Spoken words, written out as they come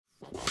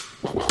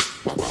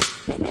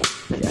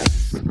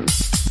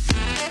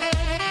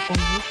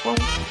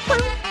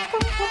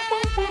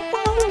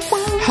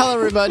Hello,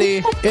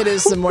 everybody. It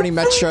is the Morning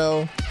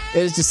Metro. It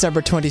is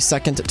December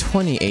 22nd,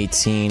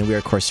 2018. We are,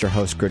 of course, your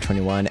host,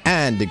 Gert21,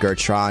 and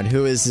Gertron,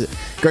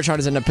 Gertron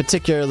is in a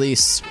particularly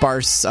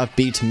sparse,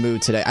 upbeat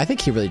mood today. I think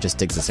he really just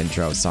digs this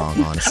intro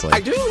song, honestly. I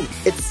do.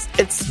 It's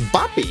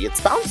boppy. It's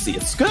bouncy.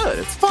 It's good.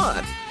 It's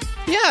fun.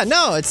 Yeah,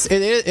 no,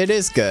 it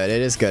is good.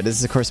 It is good. This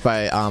is, of course,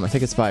 by I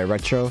think it's by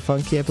Retro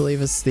Funky, I believe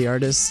is the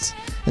artist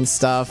and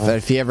stuff. Oh.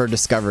 If he ever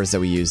discovers that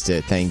we used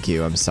it, thank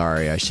you. I'm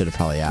sorry. I should have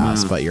probably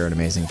asked, but you're an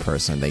amazing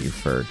person. Thank you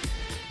for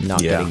not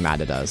getting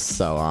mad at us.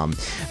 So,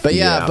 we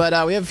have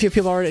a few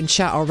people already in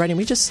chat already.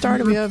 We just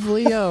started. We have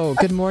Leo.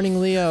 Good morning,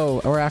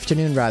 Leo, or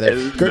afternoon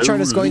rather. Gertrude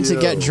is going to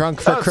get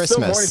drunk for Christmas. It's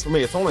still morning for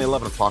me. It's only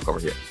 11 o'clock over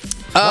here.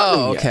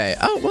 Oh, okay.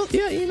 Oh, well,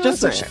 yeah. You know,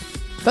 just saying.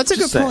 That's a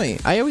good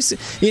point. I always,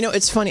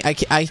 it's funny.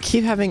 I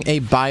keep having a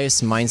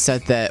biased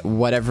mindset that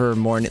whatever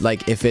morning,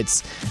 like if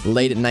it's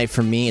late at night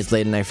for me, it's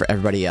late at night for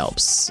everybody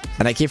else.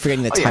 And I keep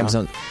forgetting that time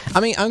zone. I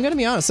mean, I'm gonna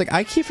be honest. Like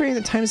I keep forgetting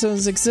that time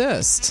zones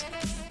exist.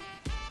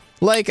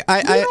 Like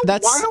why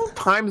don't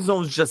time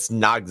zones just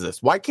not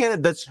exist? Why can't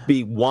it just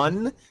be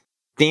one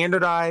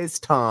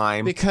standardized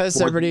time? Because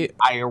for the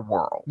entire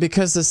world.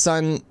 Because the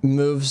sun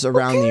moves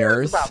around the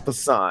Earth. About the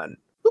sun.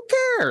 Who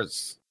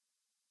cares?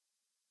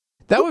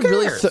 That would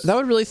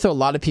really throw a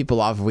lot of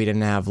people off if we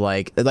didn't have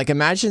like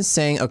imagine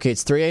saying, okay,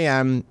 it's 3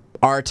 a.m.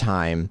 our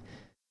time,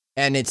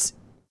 and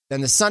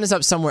the sun is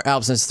up somewhere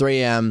else and it's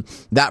 3 a.m.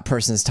 that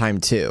person's time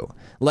too.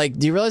 Like,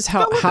 do you realize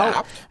how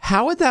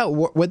would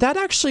that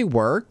actually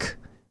work?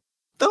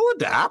 They'll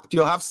adapt.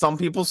 You'll have some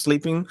people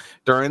sleeping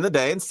during the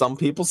day and some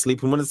people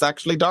sleeping when it's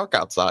actually dark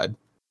outside.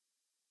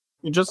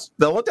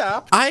 They'll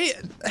adapt. I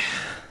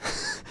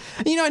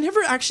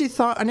never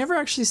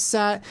actually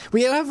sat.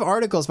 We have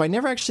articles, but I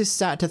never actually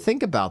sat to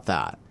think about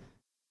that.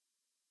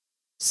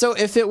 So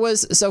if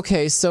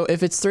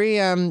it's 3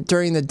 a.m.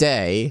 during the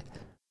day,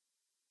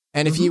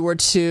 and if you were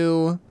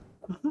to,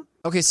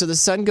 so the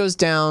sun goes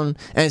down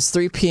and it's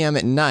 3 p.m.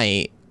 at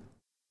night,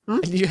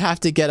 you have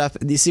to get up.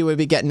 You see, we'd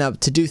be getting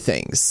up to do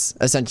things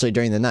essentially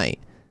during the night.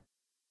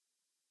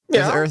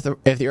 Yeah.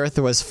 If the Earth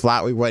was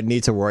flat, we wouldn't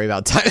need to worry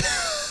about time.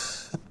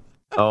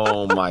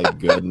 Oh my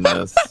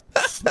goodness.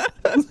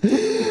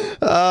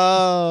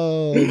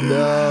 Oh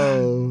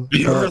no.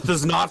 The Earth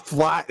is not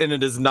flat and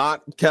it is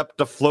not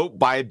kept afloat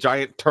by a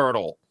giant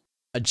turtle.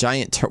 A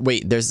giant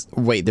wait, there's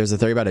a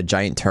theory about a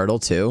giant turtle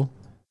too?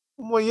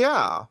 Well,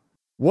 yeah.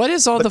 What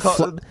is all there's a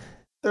whole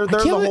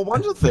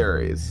bunch of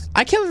theories.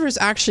 I can't remember if there's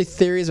actually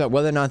theories about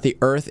whether or not the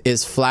Earth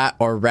is flat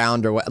or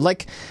round or what.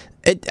 Like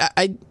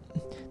that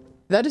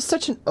is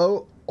such an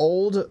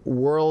old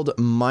world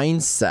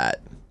mindset.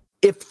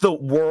 If the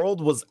world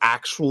was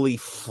actually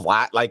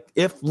flat, like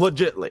if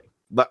legitly,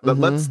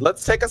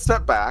 let's take a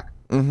step back.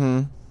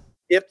 Mm-hmm.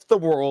 If the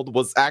world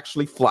was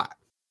actually flat,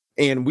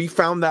 and we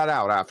found that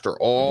out after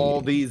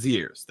all these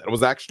years, that it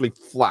was actually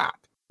flat,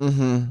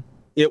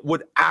 it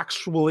would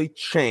actually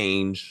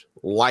change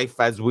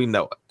life as we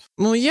know it.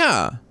 Well,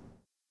 yeah.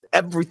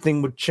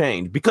 Everything would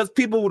change because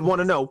people would want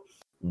to know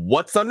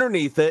what's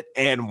underneath it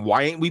and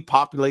why ain't we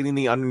populating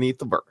the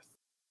underneath of Earth?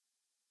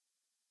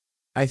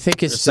 I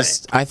think it's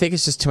just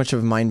too much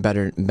of a mind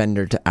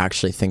bender to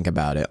actually think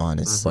about it,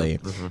 honestly.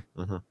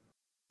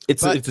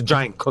 It's a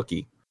giant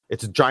cookie.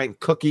 It's a giant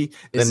cookie.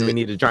 Then we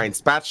need a giant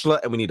spatula,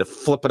 and we need to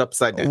flip it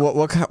upside down.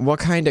 What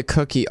kind of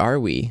cookie are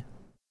we?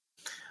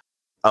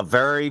 A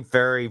very,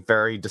 very,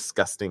 very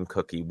disgusting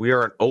cookie. We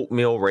are an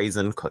oatmeal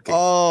raisin cookie.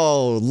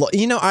 Oh,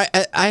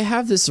 I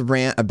have this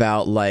rant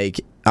about like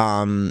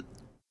when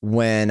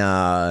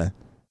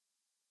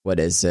what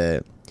is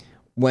it?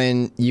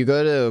 When you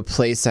go to a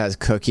place that has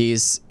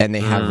cookies and they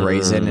have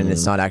raisin and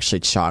it's not actually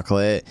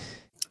chocolate.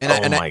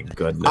 My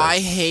goodness. I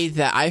hate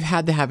that. I've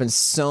had that happen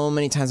so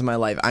many times in my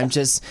life. I'm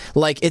just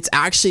like, it's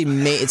actually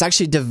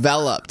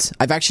developed.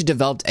 I've actually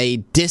developed a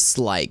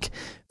dislike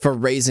for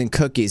raisin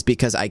cookies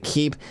because I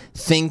keep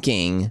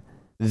thinking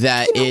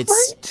that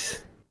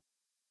it's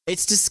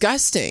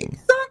disgusting.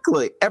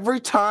 Exactly. Every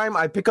time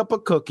I pick up a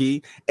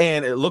cookie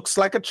and it looks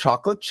like a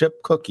chocolate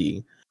chip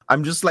cookie,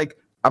 I'm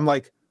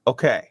like,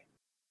 okay,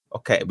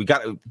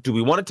 do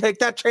we want to take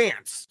that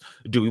chance?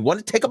 Do we want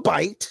to take a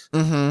bite,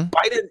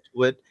 bite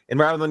into it, and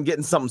rather than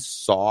getting something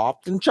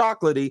soft and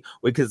chocolatey,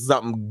 we get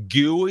something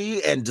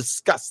gooey and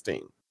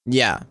disgusting.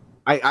 Yeah.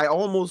 I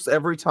almost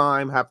every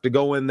time have to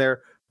go in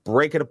there,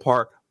 break it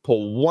apart,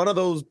 pull one of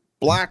those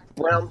black,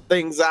 brown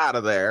things out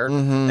of there,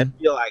 and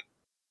feel like,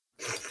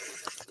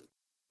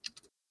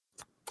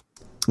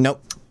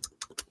 Nope,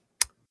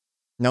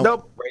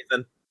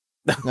 raisin.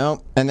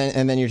 Nope. And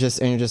then you're just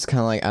kind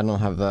of like, I don't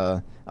have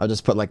the. I'll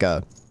just put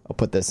I'll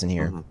put this in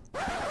here.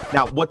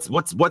 Now,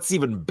 what's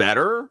even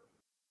better?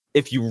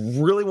 If you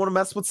really want to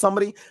mess with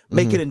somebody,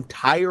 make an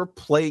entire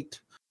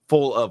plate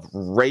full of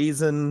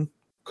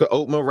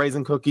oatmeal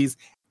raisin cookies,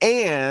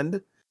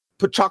 and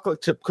put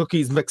chocolate chip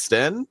cookies mixed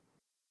in.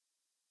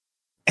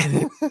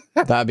 This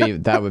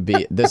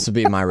would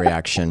be my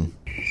reaction.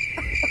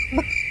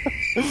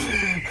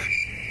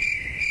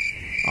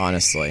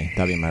 Honestly,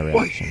 that'd be my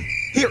reaction.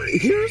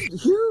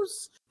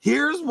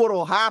 Here's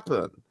what'll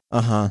happen.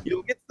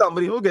 You'll get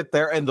somebody who'll get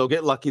there and they'll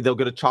get lucky. They'll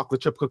get a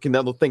chocolate chip cookie and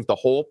then they'll think the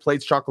whole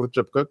plate's chocolate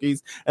chip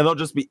cookies and they'll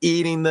just be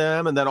eating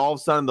them. And then all of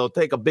a sudden they'll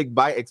take a big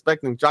bite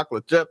expecting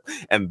chocolate chip.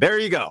 And there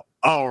you go,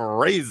 a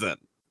raisin.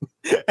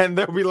 And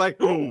they'll be like,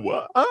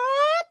 what?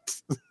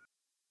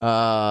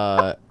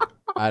 I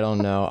don't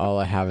know. All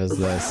I have is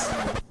this.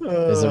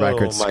 Is a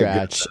record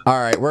scratch. All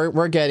right, we're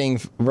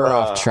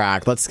off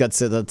track.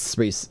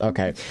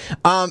 Okay.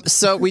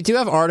 So we do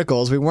have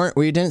articles.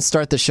 We didn't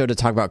start the show to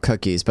talk about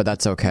cookies, but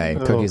that's okay.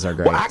 Cookies are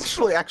great. Well,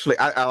 actually,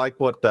 I like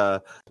what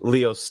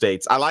Leo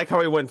states. I like how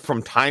he went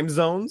from time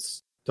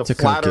zones to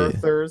flat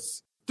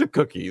earthers to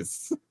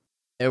cookies.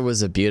 It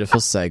was a beautiful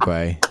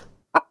segue.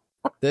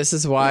 This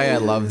is why I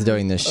love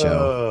doing this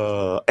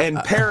show. And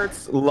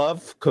parrots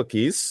love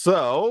cookies,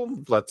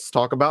 so let's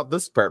talk about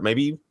this parrot.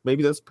 Maybe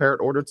this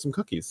parrot ordered some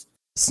cookies.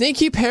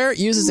 Sneaky parrot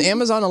uses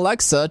Amazon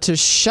Alexa to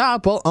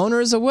shop while owner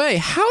is away.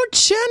 How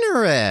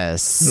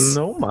generous!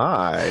 No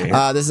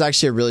my. This is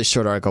actually a really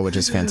short article, which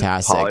is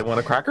fantastic. Polly want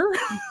a cracker?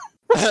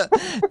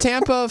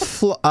 Tampa,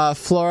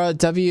 Flora,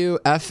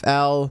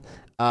 WFL.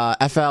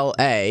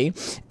 FLA,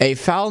 a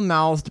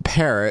foul-mouthed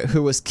parrot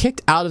who was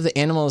kicked out of the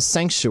animal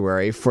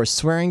sanctuary for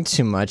swearing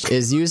too much,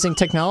 is using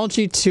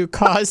technology to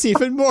cause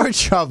even more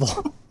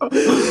trouble.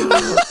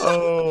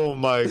 Oh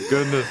my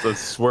goodness, a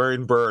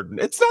swearing bird.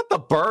 It's not the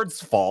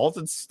bird's fault.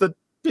 It's the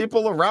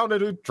people around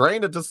it who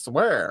trained it to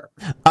swear.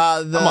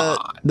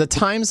 The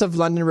Times of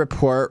London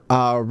report,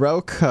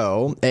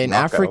 Rocco, an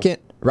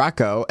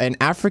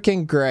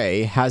African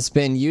grey, has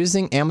been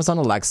using Amazon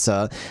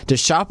Alexa to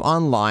shop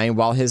online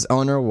while his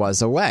owner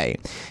was away.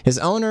 His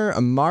owner,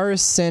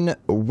 Marcin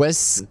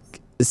Wisniewski,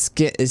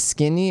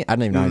 I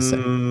don't even know how to say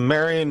it.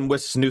 Marion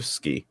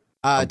Wisniewski.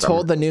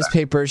 Told the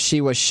newspaper she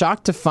was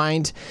shocked to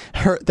find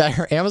that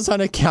her Amazon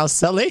account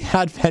suddenly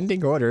had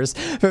pending orders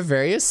for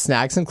various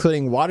snacks,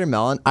 including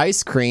watermelon,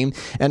 ice cream,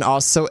 and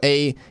also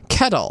a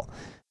kettle.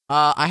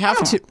 I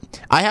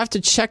have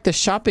to check the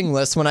shopping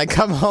list when I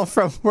come home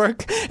from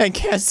work and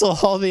cancel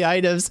all the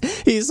items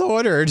he's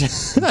ordered.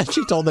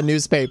 She told the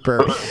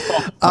newspaper.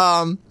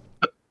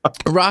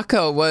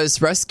 Rocco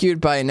was rescued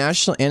by a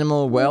National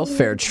Animal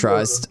Welfare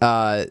Trust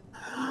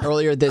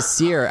earlier this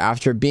year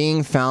after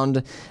being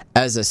found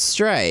as a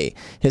stray.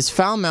 His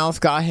foul mouth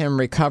got him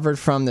recovered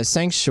from the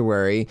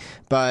sanctuary,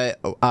 but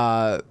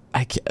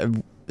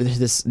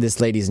this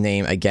lady's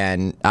name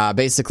again.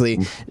 Basically,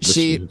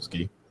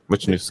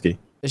 Wisniewski.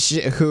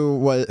 Who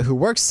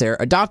works there,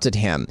 adopted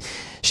him.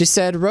 She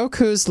said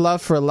Roku's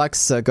love for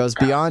Alexa goes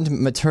beyond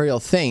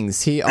material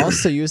things. He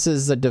also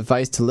uses the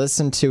device to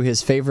listen to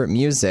his favorite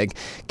music,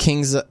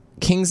 Kings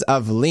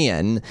of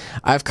Leon.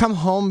 I've come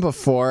home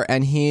before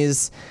and he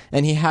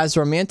has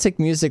romantic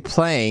music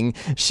playing,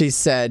 she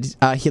said.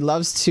 He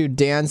loves to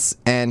dance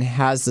and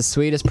has the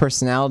sweetest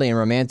personality and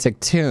romantic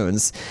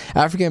tunes.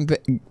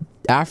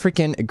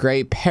 African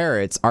grey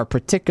parrots are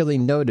particularly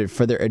noted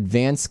for their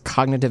advanced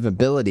cognitive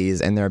abilities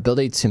and their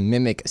ability to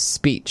mimic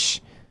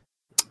speech.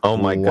 Oh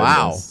my goodness.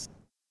 Wow.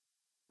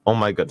 Oh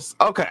my goodness.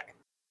 Okay.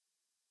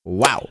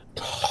 Wow.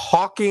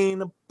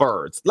 Talking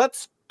birds.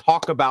 Let's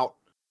talk about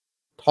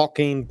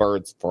talking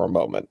birds for a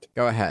moment.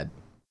 Go ahead.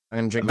 I'm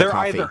going to drink my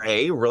coffee. They're either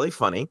A, really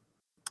funny,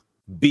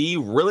 B,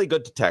 really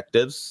good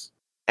detectives,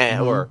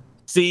 and or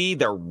C,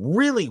 they're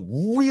really,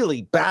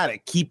 really bad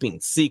at keeping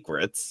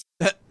secrets.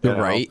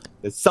 Right.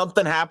 If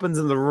something happens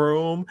in the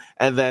room,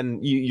 and then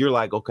you're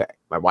like, okay,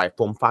 my wife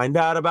won't find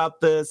out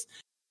about this.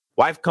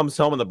 Wife comes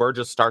home, and the bird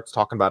just starts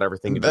talking about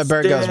everything. The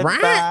bird goes,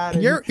 right,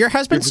 your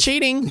husband's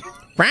cheating.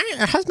 Right,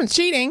 your husband's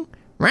cheating.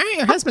 Right,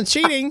 your husband's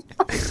cheating.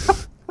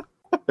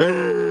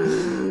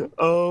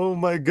 Oh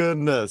my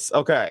goodness.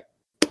 Okay.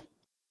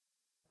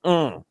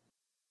 The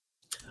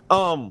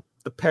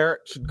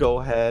parrot should go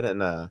ahead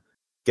and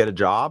get a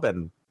job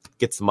and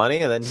get some money,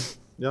 and then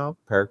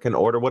parrot can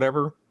order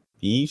whatever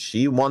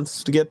she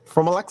wants to get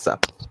from Alexa.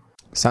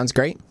 Sounds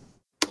great.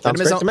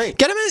 Sounds great to me.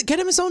 Get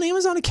him his own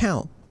Amazon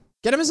account.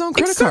 Get him his own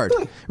credit card.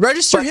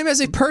 Register him as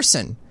a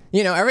person.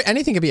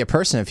 Anything could be a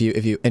person if you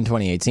in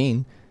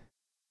 2018.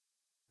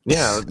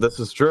 Yeah, this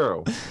is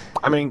true.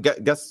 I mean,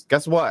 guess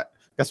what?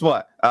 This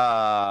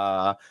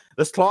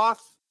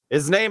cloth,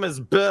 his name is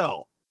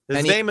Bill.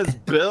 His name is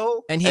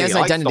Bill, and he has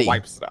an identity.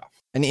 Likes to wipe stuff.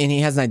 And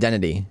he has an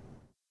identity.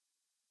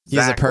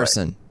 He's a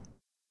person.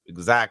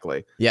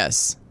 Exactly.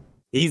 Yes.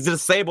 He's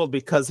disabled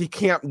because he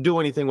can't do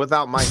anything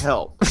without my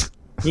help.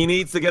 He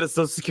needs to get a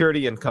Social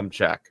Security income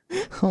check.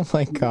 Oh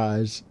my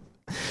gosh.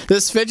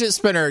 This fidget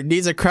spinner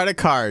needs a credit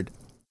card.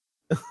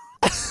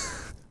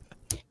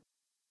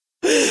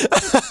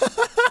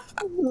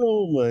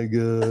 Oh my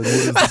god. What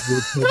is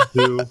this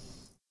do?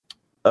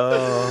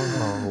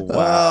 Oh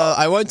wow.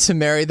 I want to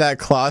marry that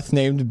cloth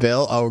named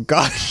Bill. Oh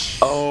gosh.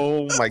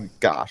 Oh my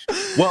gosh.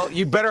 Well,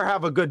 you better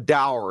have a good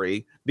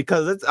dowry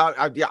because it's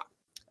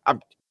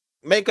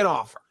make an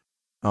offer.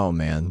 Oh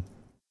man.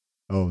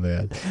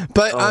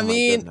 But I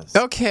mean, goodness.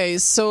 Okay,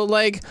 so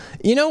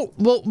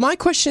my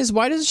question is,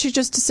 why doesn't she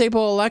just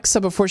disable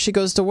Alexa before she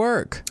goes to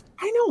work?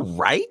 I know, know,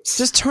 right?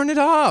 Just turn it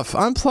off.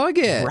 Unplug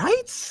it.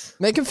 Right?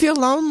 Make him feel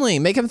lonely.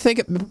 Make him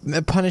think.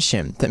 Punish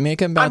him.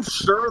 Make him. I'm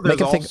sure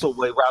there's also a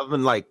way rather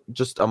than like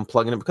just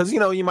unplugging it, because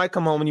you might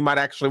come home and you might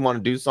actually want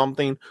to do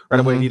something right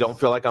away and you don't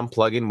feel like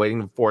unplugging,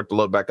 waiting for it to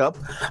load back up.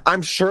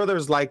 I'm sure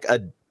there's like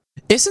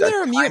Isn't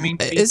there a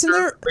mute? Isn't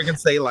there? We can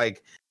say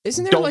like.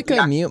 Isn't there like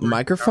a mute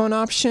microphone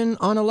option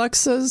on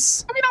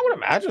Alexas? I mean, I would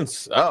imagine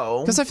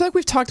so. Because I feel like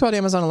we've talked about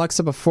Amazon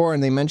Alexa before,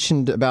 and they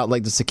mentioned about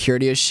like the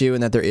security issue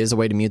and that there is a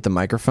way to mute the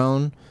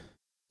microphone.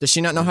 Does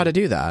she not know how to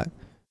do that?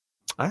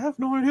 I have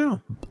no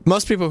idea.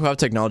 Most people who have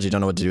technology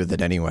don't know what to do with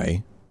it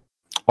anyway.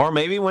 Or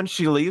maybe when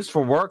she leaves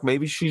for work,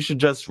 maybe she should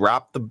just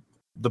wrap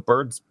the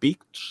bird's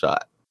beak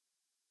shut.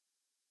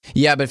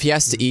 Yeah, but if he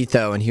has to eat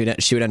though, and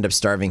she would end up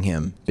starving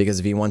him, because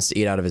if he wants to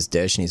eat out of his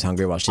dish and he's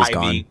hungry while she's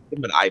gone.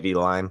 An Ivy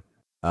line.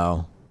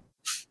 Oh.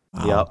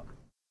 Yep.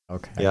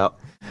 Okay. Yep.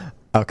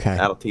 Okay.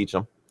 That'll teach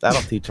him. Okay.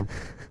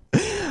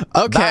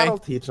 That'll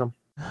teach him.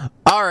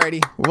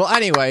 Alrighty. Well,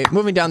 anyway,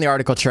 moving down the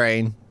article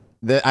train.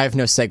 I have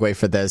no segue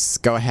for this.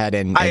 Go ahead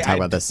and talk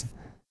about this.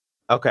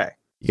 Okay.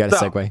 You got a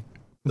segue?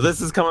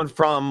 This is coming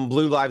from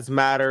Blue Lives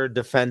Matter,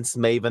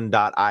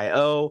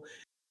 DefenseMaven.io.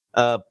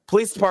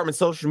 Police department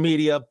social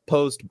media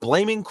post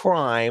blaming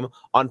crime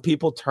on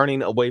people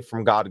turning away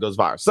from God goes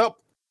viral. So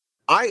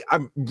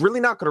I'm really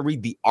not going to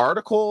read the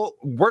article.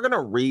 We're going to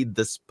read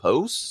this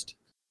post,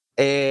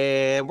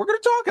 and we're going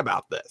to talk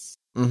about this.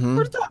 Mm-hmm.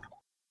 We're going to talk about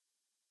it.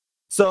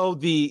 So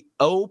the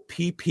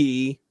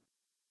OPP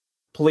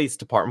Police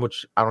Department,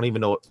 which I don't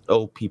even know what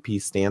OPP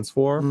stands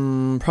for.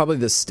 Probably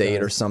the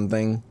state or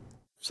something.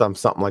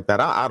 Something like that.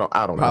 I don't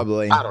know.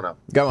 Probably. I don't know.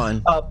 Go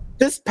on.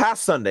 This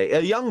past Sunday,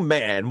 a young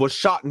man was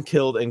shot and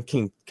killed in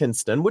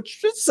Kinston,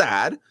 which is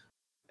sad.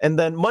 And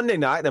then Monday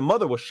night, a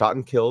mother was shot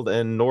and killed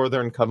in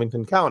northern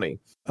Covington County.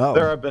 Oh.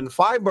 There have been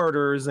 5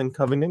 murders in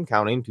Covington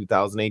County in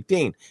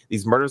 2018.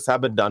 These murders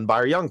have been done by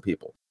our young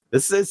people.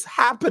 This is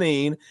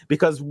happening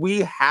because we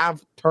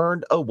have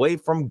turned away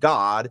from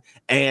God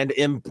and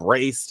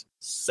embraced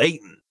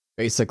Satan.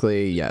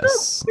 Basically,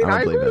 yes.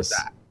 I agree with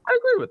that. I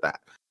agree with that.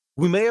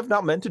 We may have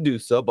not meant to do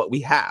so, but we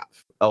have.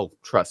 Oh,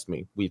 trust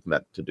me, we've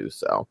meant to do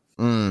so.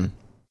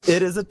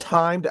 It is a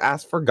time to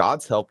ask for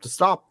God's help to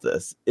stop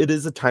this. It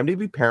is a time to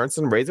be parents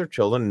and raise our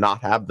children,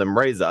 not have them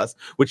raise us.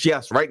 Which,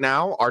 yes, right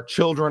now, our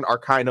children are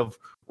kind of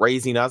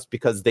raising us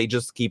because they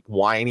just keep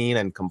whining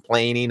and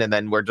complaining, and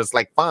then we're just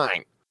like,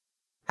 fine,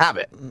 have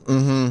it.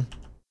 Mm-hmm.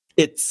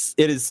 It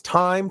is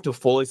time to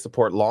fully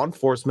support law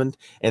enforcement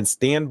and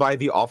stand by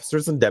the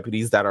officers and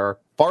deputies that are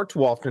far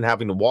too often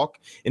having to walk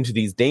into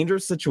these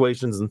dangerous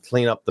situations and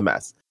clean up the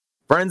mess.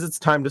 Friends, it's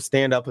time to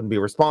stand up and be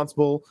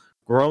responsible,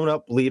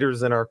 grown-up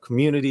leaders in our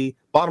community.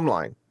 Bottom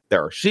line,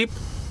 there are sheep,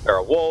 there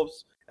are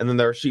wolves, and then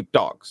there are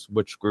sheepdogs.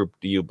 Which group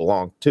do you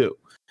belong to?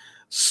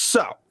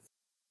 So,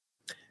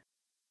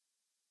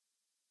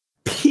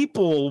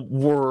 people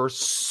were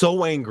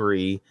so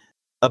angry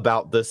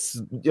about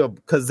this,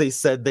 because they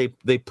said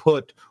they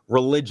put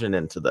religion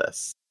into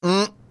this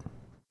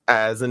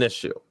as an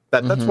issue.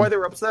 That's why they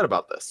were upset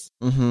about this.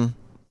 Mm-hmm.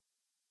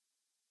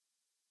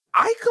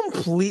 I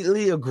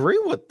completely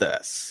agree with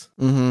this.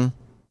 Mm-hmm.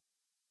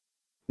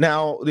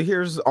 Now,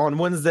 here's on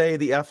Wednesday,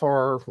 the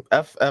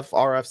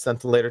FFRF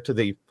sent a letter to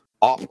the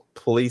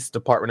Police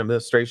Department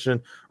Administration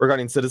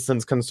regarding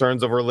citizens'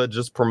 concerns over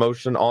religious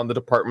promotion on the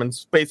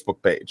department's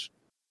Facebook page.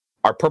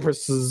 Our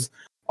purposes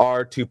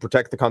are to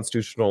protect the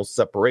constitutional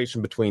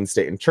separation between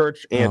state and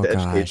church and to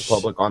educate the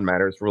public on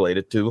matters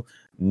related to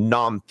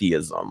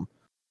non-theism.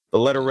 The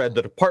letter read,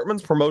 the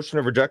department's promotion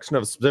and rejection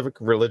of specific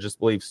religious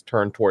beliefs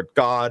turned toward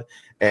God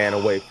and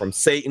away from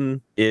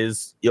Satan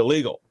is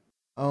illegal.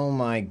 Oh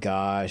my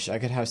gosh. I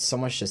could have so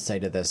much to say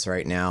to this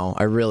right now.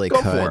 I really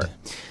Go could. For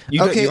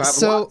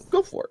it.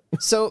 Go for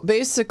it. So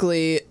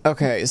basically,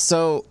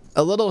 so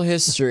a little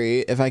history,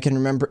 if I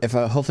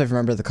hopefully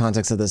remember the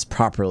context of this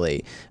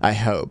properly, I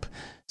hope.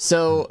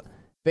 So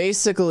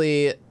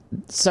basically,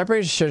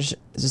 separation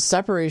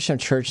of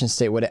church and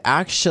state, what it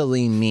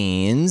actually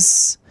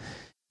means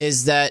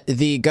is that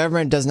the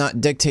government does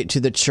not dictate to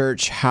the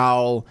church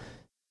how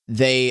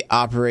they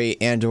operate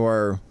and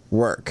or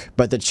work,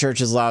 but the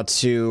church is allowed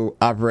to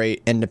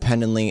operate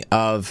independently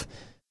of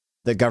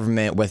the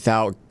government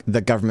without the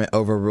government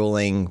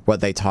overruling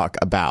what they talk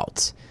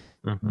about.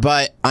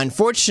 But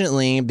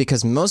unfortunately,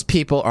 because most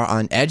people are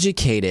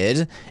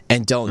uneducated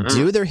and don't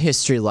do their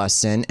history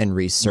lesson and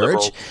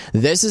research,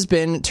 this has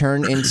been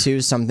turned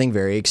into something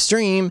very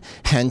extreme,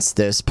 hence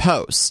this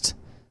post.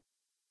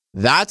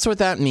 That's what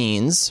that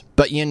means,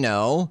 but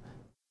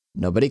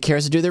nobody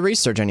cares to do their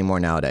research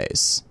anymore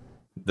nowadays.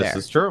 This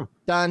is true.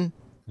 Done.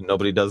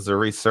 Nobody does their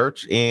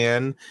research,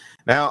 and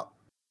now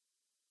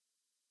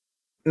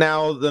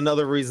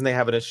another reason they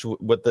have an issue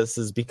with this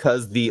is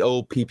because the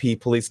OPP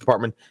Police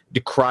Department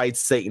decried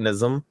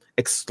Satanism,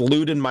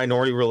 excluded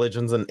minority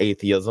religions and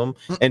atheism,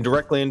 and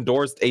directly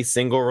endorsed a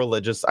single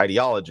religious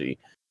ideology.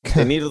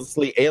 They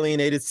needlessly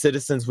alienated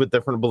citizens with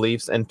different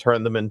beliefs and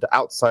turned them into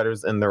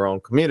outsiders in their own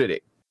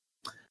community.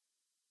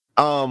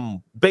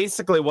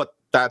 Basically what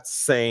that's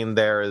saying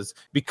there is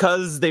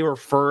because they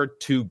referred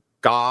to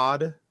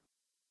God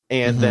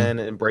and then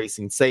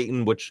embracing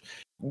Satan, which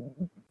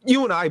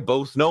you and I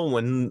both know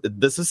when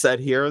this is said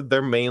here,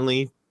 they're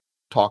mainly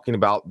talking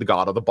about the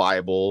God of the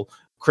Bible,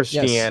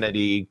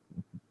 Christianity,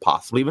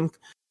 possibly even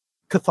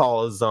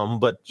Catholicism,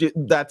 but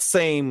that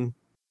same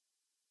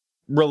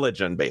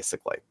religion,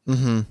 basically.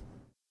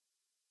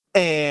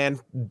 And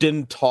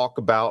didn't talk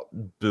about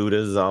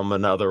Buddhism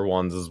and other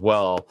ones as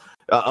well,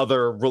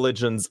 other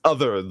religions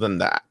other than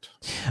that.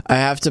 I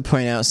have to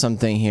point out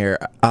something here.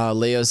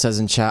 Leo says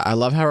in chat, I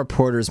love how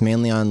reporters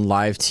mainly on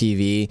live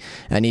TV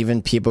and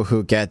even people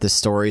who get the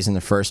stories in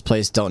the first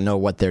place don't know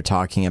what they're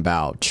talking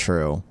about.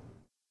 True.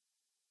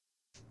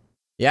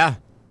 Yeah.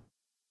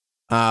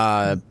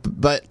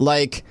 But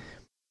like,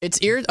 it's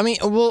I mean,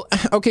 well,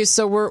 okay,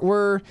 so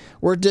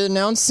we're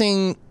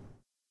denouncing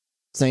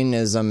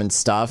Satanism and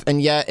stuff, and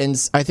yet,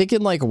 I think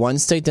in like one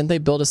state, didn't they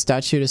build a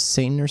statue to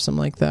Satan or something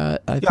like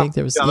that? I think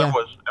there was.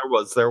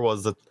 There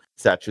was a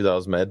statue that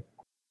was made.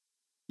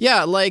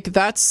 Yeah, like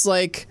that's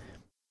like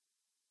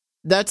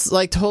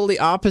totally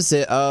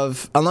opposite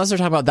of, unless they're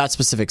talking about that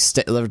specific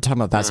state. They're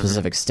talking about that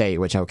specific state,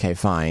 which okay,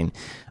 fine.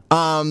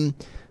 But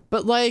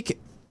like,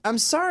 I'm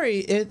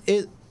sorry,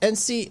 and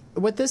see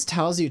what this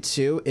tells you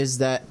too is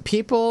that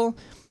people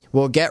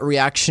will get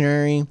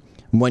reactionary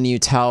when you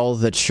tell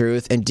the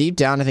truth, and deep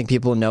down I think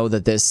people know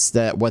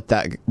that what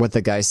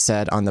the guy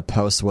said on the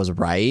post was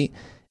right,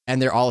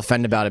 and they're all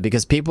offended about it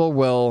because people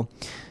will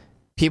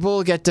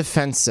get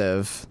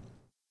defensive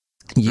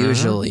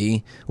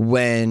usually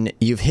when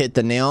you've hit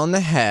the nail on the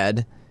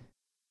head.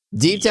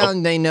 Deep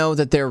down they know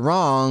that they're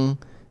wrong,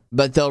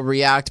 but they'll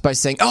react by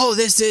saying, oh,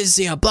 this is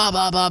blah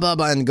blah blah blah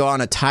blah, and go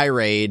on a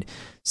tirade.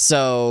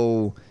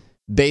 So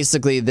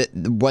basically,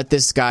 what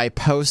this guy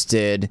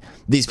posted,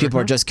 these people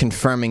are just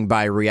confirming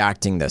by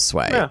reacting this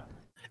way. Yeah.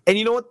 And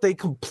you know what? They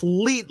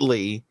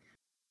completely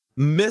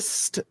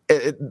missed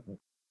it.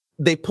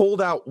 They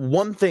pulled out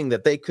one thing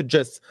that they could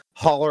just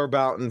holler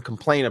about and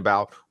complain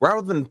about,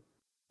 rather than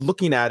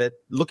looking at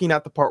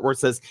the part where it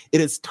says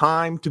it is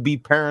time to be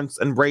parents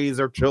and raise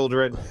our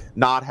children,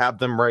 not have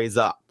them raise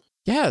us.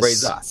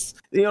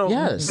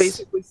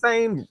 Basically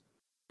saying,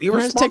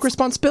 take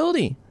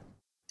responsibility.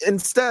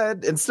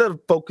 Instead of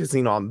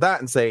focusing on that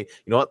and say,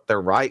 you know what,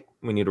 they're right,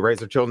 we need to raise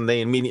our children,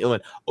 they immediately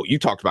went, oh, you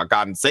talked about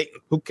God and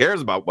Satan. Who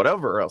cares about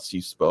whatever else you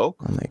spoke?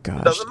 Oh my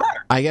gosh. It doesn't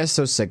matter. I get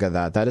so sick of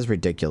that. That is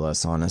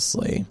ridiculous,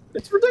 honestly.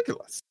 It's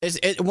ridiculous.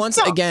 Once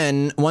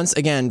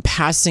again,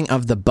 passing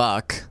of the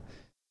buck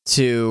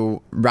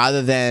to,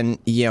 rather than,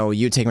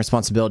 you take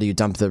responsibility, you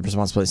dump the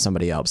responsibility to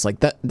somebody else.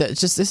 Like that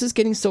just, this is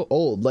getting so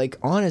old. Like,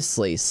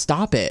 honestly,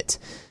 stop it.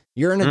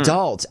 You're an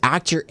adult.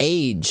 Act your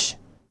age.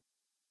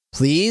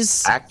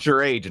 Please? Act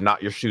your age and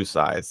not your shoe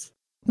size.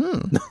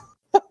 Alrighty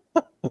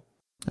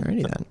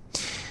then.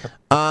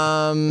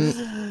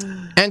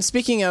 And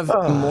speaking of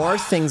more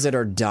things that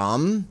are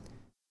dumb,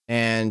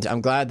 and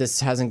I'm glad this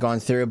hasn't gone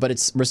through,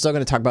 but we're still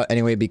going to talk about it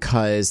anyway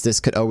because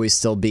this could always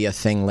still be a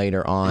thing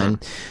later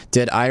on.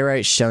 Did I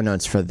write show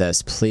notes for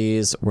this?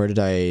 Please, where did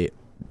I...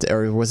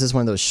 Or was this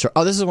one of those short...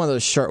 Oh, this is one of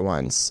those short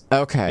ones.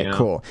 Okay,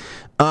 cool.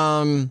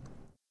 Let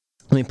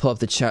me pull up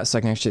the chat so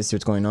I can actually see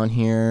what's going on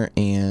here.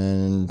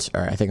 And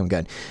all right, I think I'm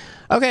good.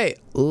 Okay,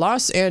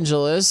 Los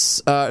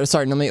Angeles.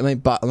 Sorry, let me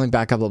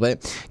back up a little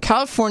bit.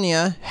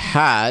 California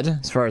had,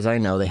 as far as I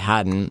know, they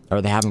haven't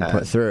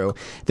put through.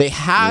 They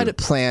had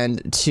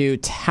planned to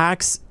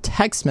tax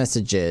text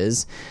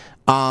messages,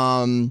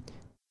 in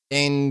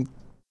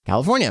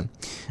California.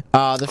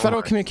 The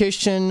Federal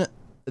Communication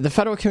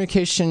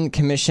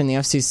Commission, the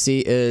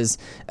FCC, is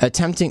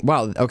attempting...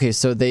 Wow, okay,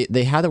 so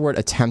they had the word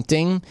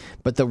attempting,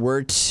 but the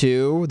word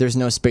to, there's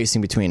no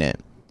spacing between it.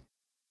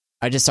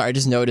 I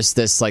just noticed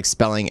this, like,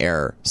 spelling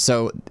error.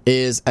 So,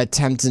 is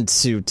attempted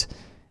to...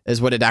 is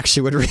what it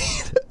actually would read.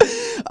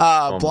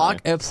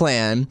 Block a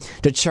plan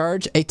to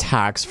charge a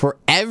tax for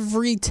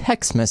every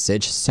text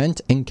message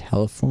sent in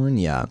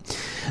California.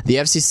 The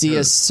FCC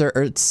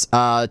asserts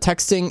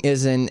texting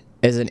is an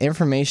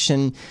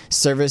information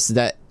service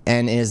that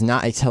and is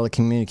not a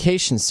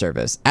telecommunications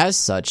service. As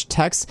such,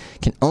 texts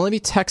can only be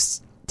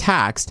taxed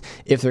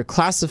if they're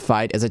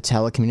classified as a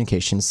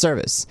telecommunications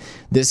service.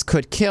 This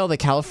could kill the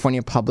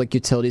California Public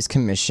Utilities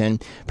Commission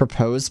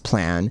proposed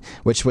plan,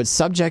 which would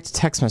subject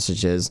text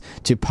messages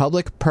to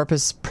public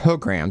purpose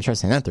programs, try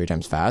saying that 3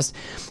 times fast,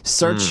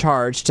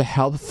 surcharge to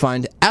help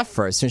fund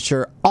efforts to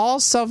ensure all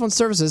cell phone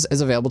services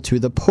is available to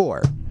the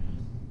poor.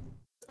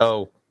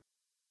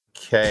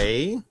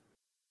 Okay.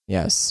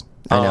 Yes,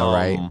 I know,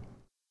 right?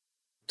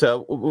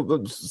 Cell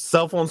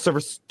phone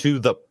service to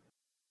the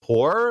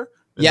poor?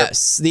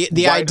 Yes,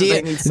 the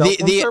idea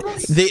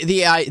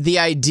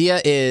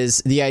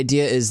is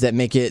that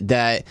make it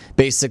that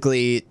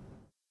basically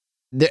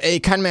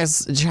it kind of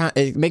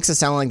makes it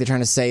sound like they're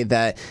trying to say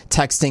that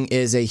texting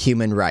is a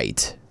human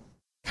right,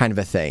 kind of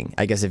a thing,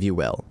 I guess, if you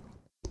will.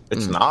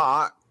 It's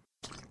not.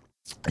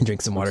 And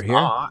drink some water here.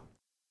 Not.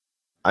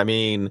 I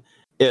mean,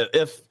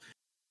 if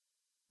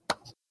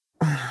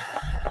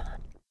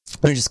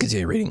let me just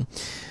continue reading.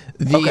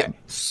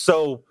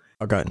 So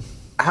Okay.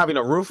 Having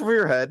a roof over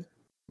your head,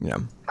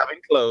 having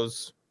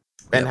clothes,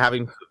 and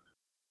having food.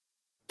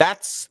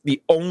 That's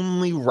the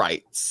only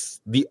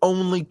rights, the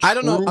only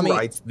true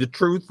rights, the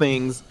true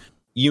things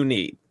you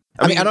need.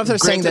 I mean, I don't know if they're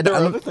saying that there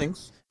are other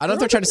things. I don't know if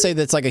they're trying to say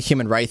that it's like a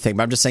human right thing,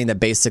 but I'm just saying that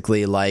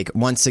basically, like,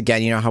 once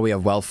again, you know how we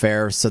have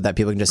welfare so that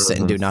people can just sit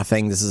and do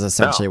nothing? This is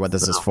essentially what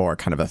this is for,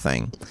 kind of a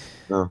thing.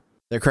 No.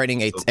 They're creating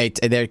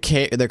they're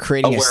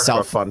creating a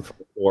cell phone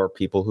for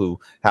people who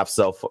have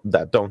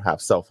that don't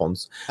have cell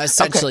phones.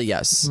 Essentially,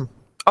 yes.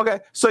 Okay,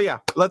 so yeah,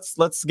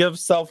 let's give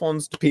cell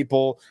phones to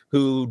people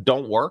who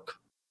don't work,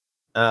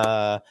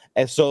 and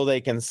so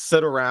they can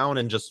sit around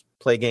and just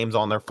play games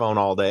on their phone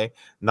all day,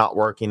 not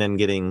working and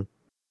getting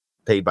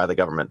paid by the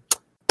government.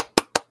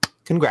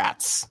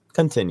 Congrats.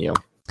 Continue.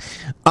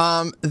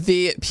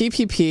 The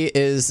PPP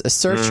is a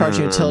surcharge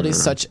on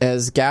utilities such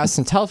as gas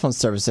and telephone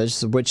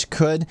services, which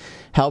could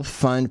help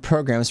fund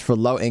programs for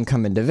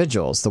low-income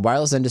individuals. The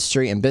wireless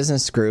industry and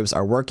business groups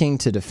are working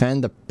to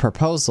defend the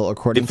proposal,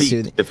 according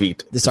to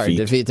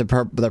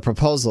the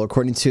proposal,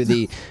 according to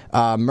the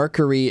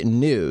Mercury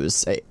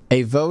News.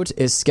 A vote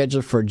is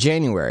scheduled for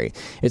January.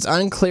 It's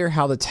unclear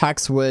how the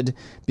tax would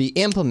be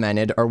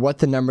implemented or what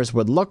the numbers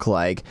would look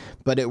like,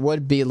 but it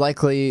would be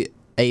likely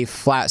a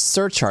flat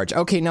surcharge.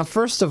 Okay, now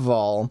first of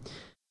all,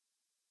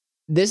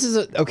 this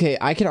is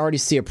I can already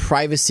see a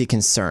privacy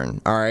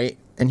concern, all right?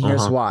 And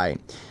here's why.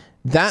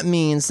 That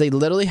means they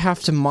literally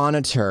have to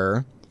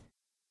monitor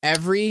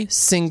every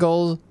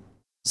single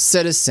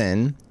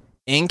citizen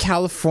in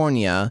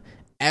California,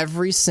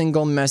 every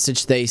single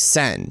message they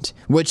send,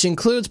 which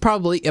includes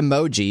probably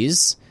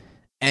emojis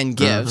and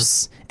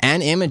GIFs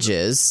and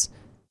images.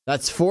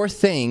 That's 4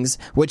 things,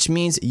 which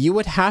means you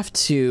would have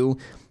to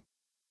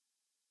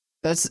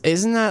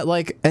isn't that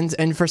like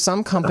and for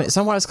some companies,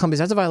 some wireless companies,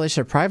 that's a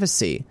violation of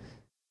privacy.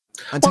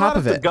 On top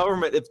of it,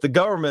 if the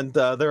government,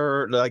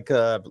 they're like,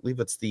 I believe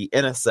it's the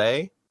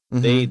NSA.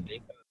 They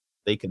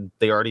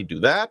already do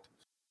that,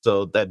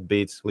 so that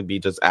basically be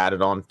just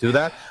added on to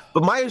that.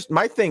 But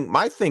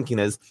my thinking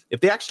is,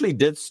 if they actually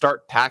did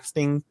start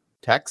taxing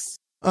text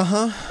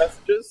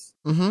messages,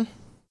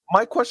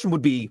 my question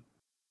would be,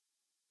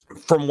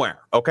 from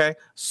where? Okay,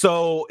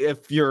 so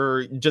if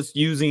you're just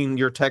using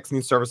your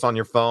texting service on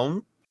your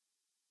phone,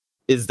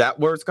 is that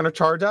where it's going to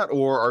charge at?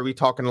 Or are we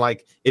talking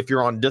like if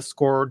you're on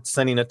Discord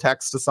sending a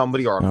text to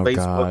somebody, or on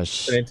Facebook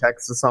sending a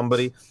text to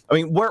somebody? I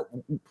mean,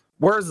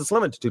 where is this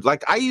limited to?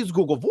 Like, I use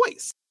Google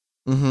Voice.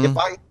 If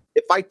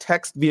I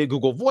text via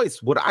Google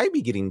Voice, would I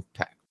be getting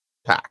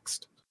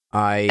taxed?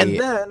 And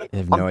then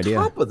have no idea.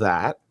 On top of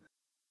that,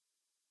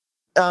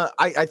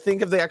 I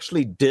think if they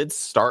actually did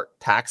start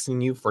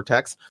taxing you for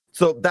text,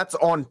 so that's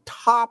on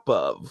top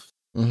of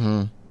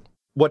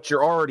what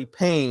you're already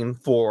paying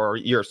for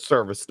your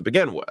service to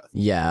begin with.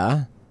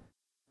 Yeah.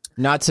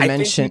 Not to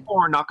mention, think people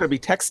are not going to be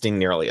texting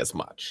nearly as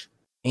much.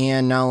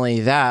 And not only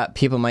that,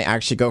 people might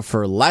actually go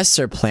for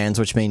lesser plans,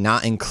 which may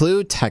not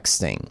include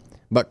texting,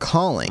 but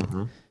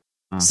calling.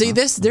 See,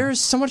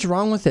 there's so much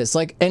wrong with this.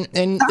 Like, and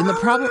the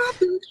problem,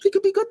 it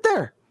could be good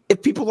there.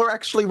 If people are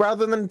actually,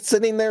 rather than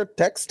sitting there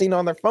texting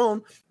on their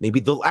phone, maybe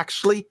they'll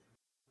actually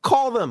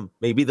call them.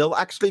 Maybe they'll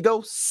actually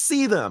go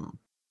see them.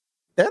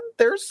 Then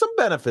there's some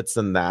benefits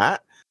in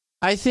that.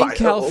 I think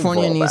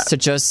California needs to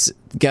just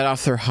get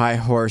off their high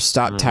horse,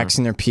 stop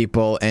texting their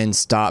people, and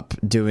stop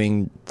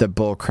doing the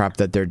bull crap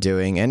that they're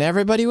doing, and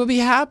everybody will be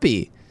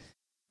happy.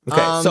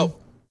 Okay, so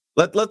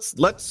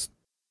let's.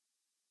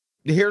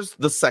 Here's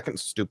the second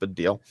stupid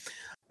deal.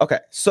 Okay,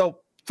 so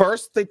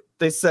first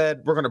they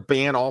said we're going to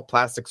ban all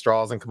plastic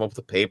straws and come up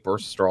with paper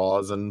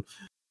straws and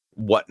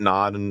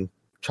whatnot, and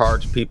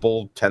charge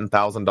people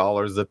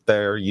 $10,000 if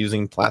they're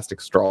using plastic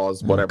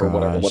straws, whatever.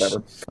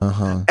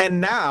 And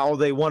now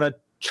they want to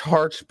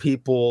charge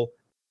people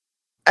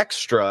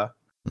extra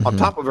on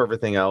top of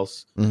everything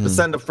else to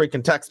send a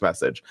freaking text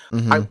message.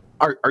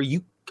 Are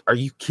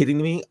you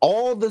kidding me?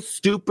 All the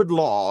stupid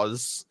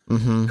laws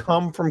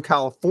come from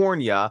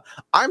California.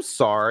 I'm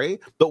sorry,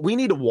 but we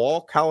need to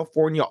wall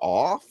California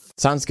off.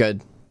 Sounds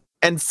good.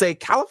 And say,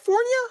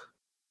 California,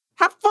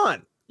 have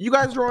fun. You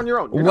guys are on your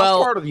own. You're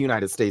not part of the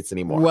United States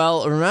anymore.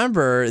 Well,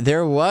 remember,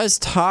 there was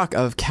talk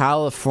of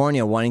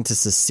California wanting to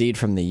secede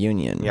from the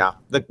Union. Yeah,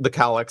 the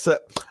Calexit.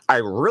 I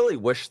really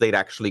wish they'd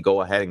actually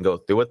go ahead and go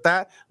through with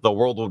that. The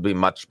world would be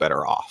much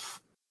better off.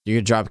 You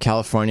could drop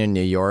California,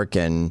 New York,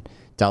 and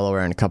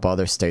Delaware, and a couple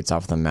other states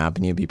off the map,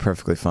 and you'd be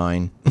perfectly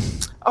fine.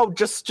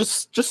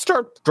 just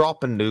start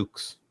dropping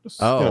nukes.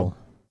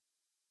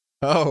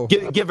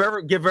 Give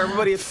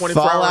everybody a 24-hour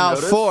Fallout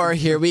notice. 4,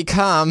 here we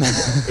come.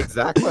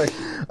 Exactly.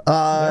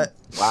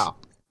 Wow,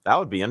 that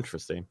would be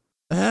interesting.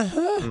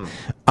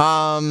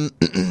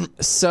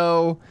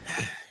 So,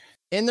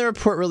 in the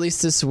report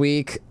released this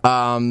week,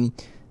 the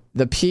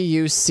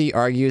PUC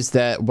argues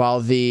that while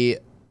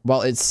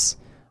its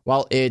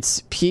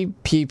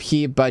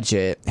PPP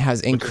budget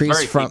has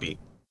increased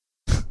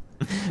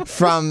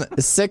from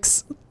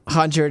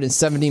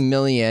 670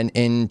 million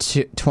in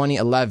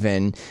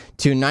 2011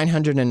 to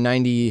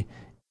 990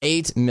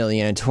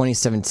 million in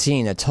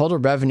 2017. The total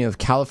revenue of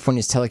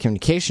California's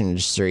telecommunication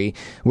industry,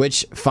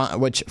 which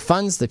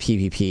funds the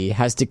PPP,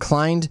 has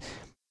declined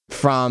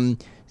from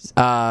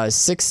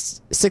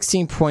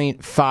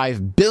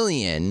 16.5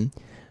 billion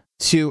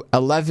to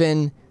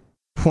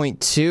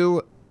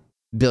 11.2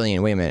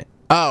 billion. Wait a minute.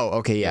 Oh,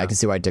 okay, yeah, I can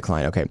see why it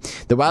declined. Okay.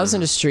 The wireless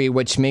industry,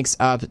 which makes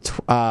up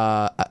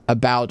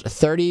about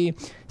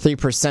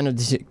 33% of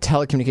the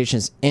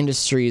telecommunications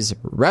industry's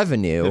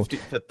revenue.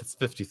 That's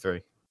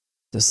 53.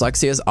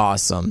 Dyslexia is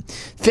awesome.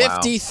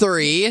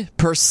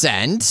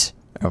 53%,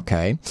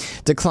 okay,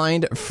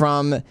 declined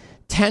from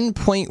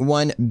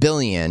 10.1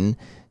 billion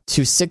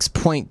to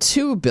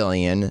 6.2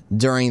 billion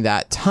during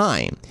that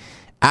time.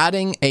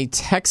 Adding a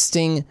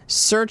texting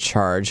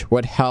surcharge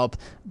would help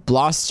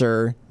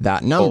bolster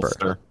that number.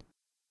 Bolster.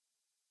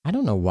 I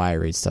don't know why I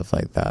read stuff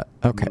like that.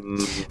 Okay.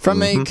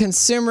 From a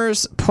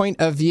consumer's point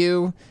of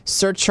view,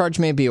 surcharge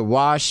may be a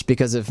wash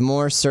because if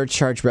more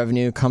surcharge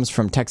revenue comes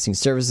from texting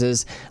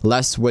services,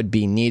 less would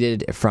be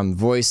needed from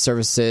voice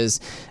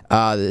services.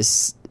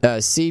 The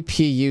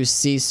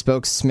CPUC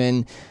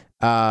spokesman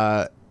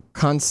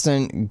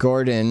Constance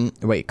Gordon,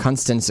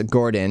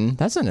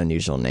 that's an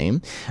unusual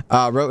name,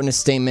 wrote in a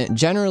statement,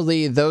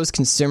 generally, those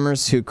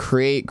consumers who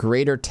create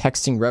greater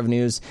texting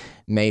revenues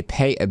may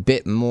pay a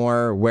bit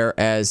more,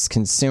 whereas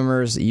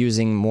consumers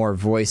using more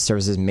voice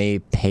services may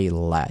pay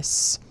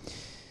less.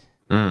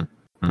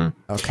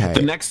 Okay.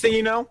 The next thing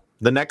you know,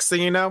 they're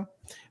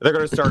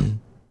going to start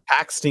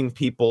taxing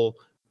people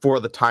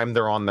for the time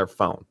they're on their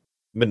phone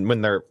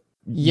when they're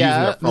using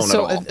their phone at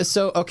all.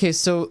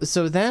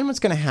 So then what's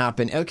going to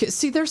happen? Okay,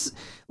 see, there's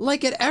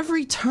like at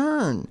every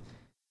turn,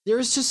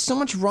 there's just so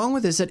much wrong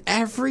with this at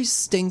every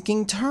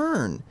stinking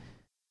turn.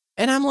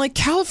 And I'm like,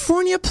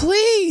 California,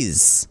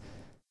 please.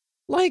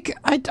 Like,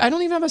 I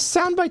don't even have a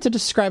soundbite to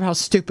describe how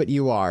stupid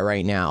you are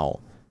right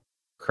now.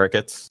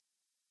 Crickets.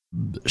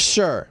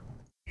 Sure.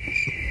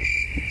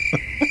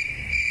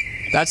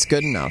 That's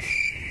good enough.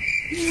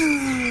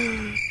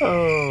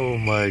 Oh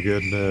my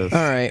goodness.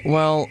 All right,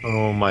 well...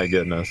 Oh my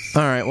goodness.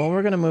 All right, well,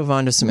 we're going to move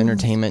on to some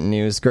entertainment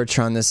news.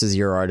 Gertron, this is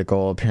your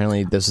article.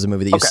 Apparently, this is a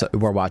movie that you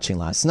were watching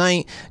last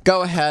night.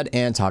 Go ahead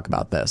and talk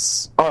about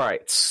this. All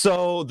right,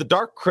 so The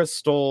Dark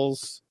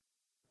Crystal's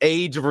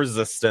Age of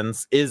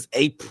Resistance is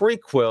a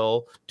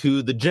prequel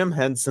to the Jim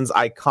Henson's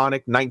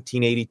iconic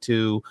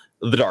 1982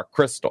 The Dark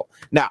Crystal.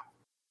 Now,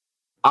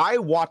 I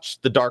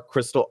watched The Dark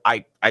Crystal.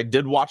 I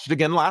did watch it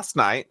again last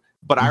night,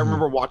 but I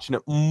remember watching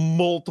it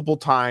multiple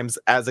times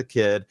as a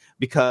kid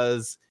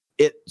because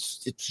it's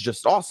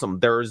just awesome.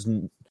 There is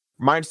no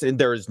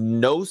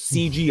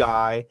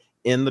CGI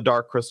in The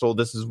Dark Crystal.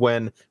 This is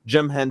when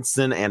Jim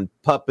Henson and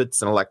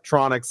puppets and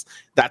electronics.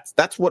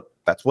 That's what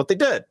they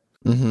did.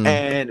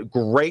 And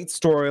great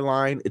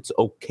storyline. It's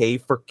okay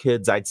for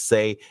kids, I'd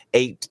say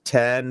 8 to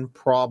 10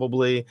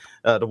 probably,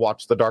 to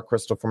watch The Dark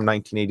Crystal from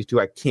 1982.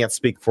 I can't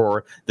speak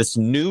for this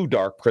new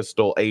Dark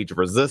Crystal Age of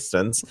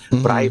Resistance,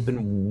 but I've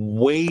been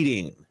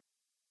waiting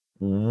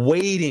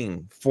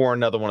for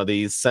another one of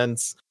these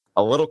since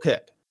a little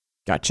kid.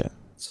 Gotcha.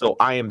 So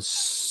I am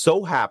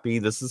so happy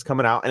this is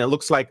coming out, and it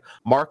looks like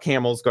Mark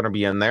Hamill's going to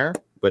be in there,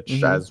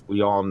 which, as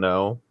we all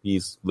know,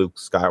 he's Luke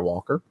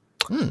Skywalker.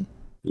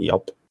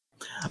 Yep.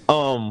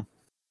 The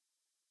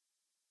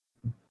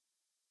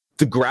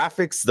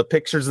graphics, the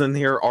pictures in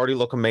here already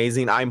look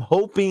amazing. I'm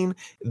hoping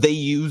they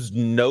used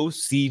no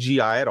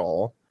CGI at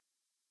all.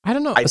 I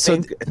don't know.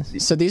 So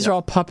these are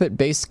all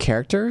puppet-based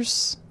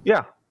characters?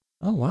 Yeah.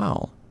 Oh,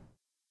 wow.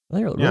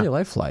 They're really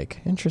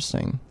lifelike.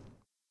 Interesting.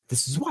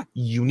 This is what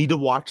you need to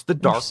watch The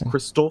Dark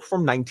Crystal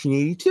from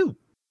 1982.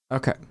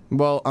 Okay.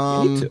 Well,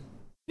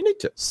 you need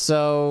to.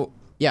 So,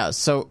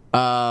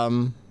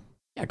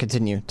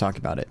 continue talk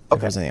about it. Okay.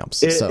 If there's anything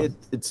else.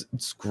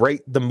 It's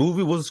great. The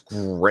movie was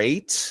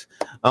great.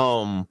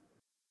 I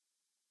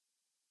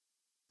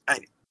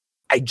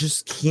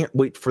just can't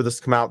wait for this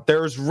to come out.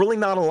 There's really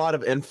not a lot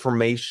of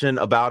information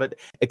about it,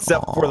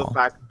 except for the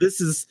fact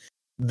this is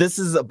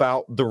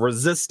about the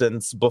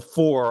Resistance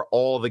before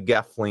all the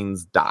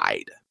Geflings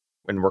died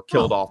and were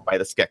killed off by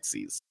the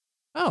Skeksis.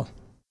 Oh,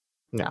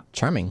 yeah,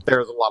 charming.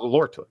 There's a lot of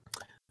lore to it.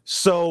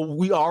 So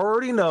we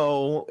already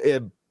know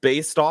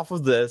based off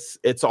of this,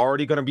 it's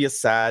already going to be a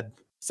sad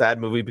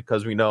movie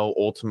because we know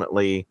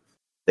ultimately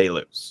they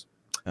lose.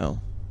 Oh.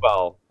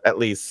 Well, at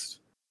least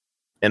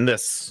in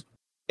this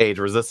Age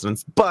of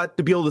Resistance. But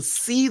to be able to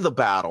see the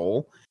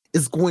battle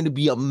is going to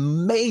be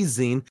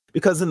amazing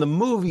because in the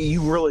movie,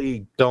 you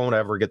really don't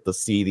ever get to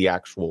see the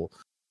actual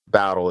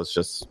battle. It's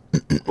just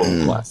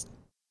blessed.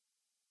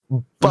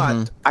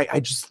 But I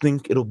just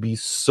think it'll be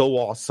so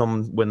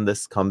awesome when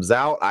this comes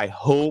out. I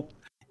hope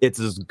it's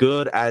as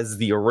good as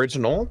the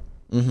original.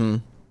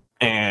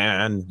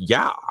 And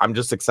yeah, I'm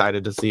just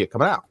excited to see it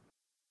come out.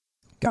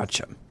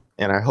 Gotcha.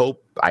 And I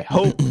hope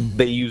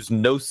they use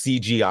no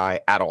CGI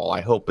at all.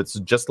 I hope it's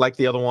just like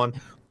the other one,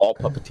 all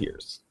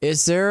puppeteers.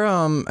 Is there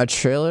a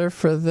trailer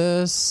for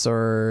this,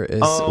 or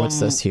is what's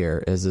this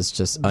here? Is this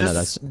just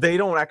they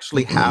don't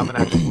actually have an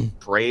actual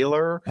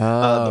trailer.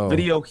 The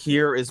video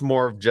here is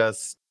more of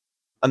just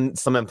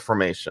some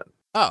information.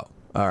 Oh,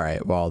 all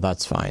right. Well,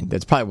 that's fine.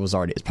 It's probably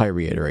a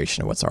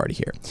reiteration of what's already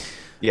here.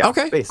 Yeah.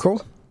 Okay. Basically.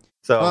 Cool.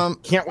 So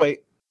can't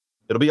wait.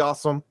 It'll be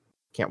awesome.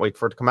 Can't wait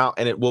for it to come out,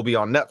 and it will be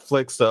on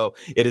Netflix. So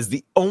it is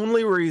the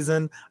only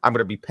reason I'm going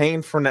to be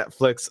paying for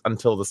Netflix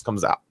until this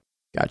comes out.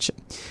 Gotcha.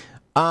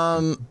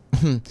 I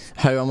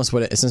almost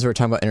would, since we're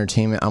talking about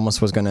entertainment,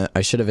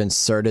 I should have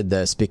inserted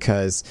this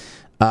because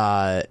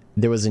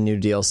there was a new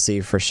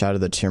DLC for Shadow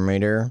of the Tomb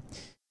Raider,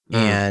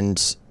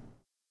 and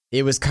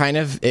it kind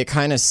of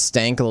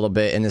stank a little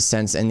bit in the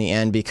sense in the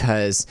end,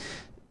 because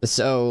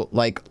so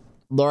like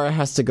Laura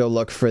has to go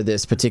look for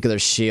this particular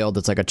shield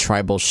that's like a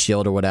tribal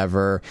shield or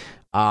whatever.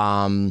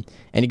 And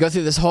you go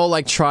through this whole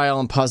like trial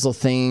and puzzle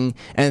thing,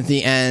 and at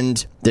the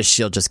end the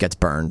shield just gets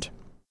burned.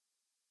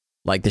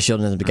 Like the shield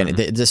in the beginning,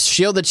 the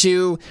shield that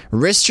you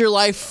risked your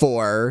life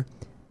for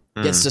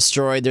gets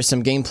destroyed. There's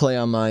some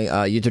gameplay on my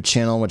YouTube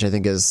channel, which I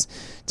think is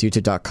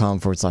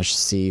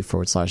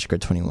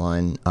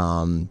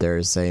youtube.com/c/good21.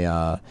 There's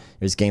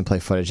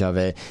gameplay footage of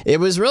it. It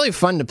was really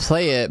fun to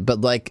play it,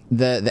 but like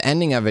the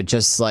ending of it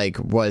just like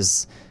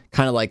was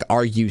kind of like,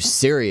 are you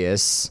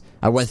serious?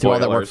 I went through all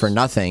that work for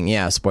nothing.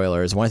 Yeah,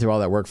 spoilers. Went through all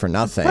that work for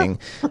nothing.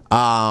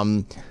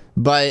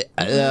 But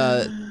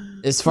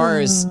as far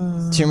as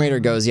Tomb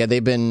Raider goes, yeah,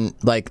 they've been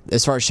like,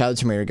 as far as Shadow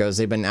Tomb Raider goes,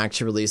 they've been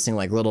actually releasing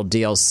like little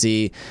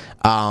DLC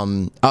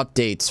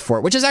updates for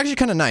it, which is actually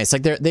kind of nice.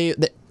 Like they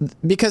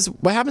because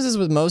what happens is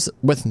with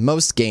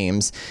most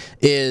games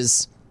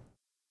is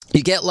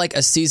you get like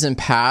a season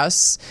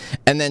pass,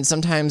 and then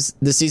sometimes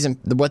the season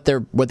what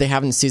they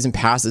have in the season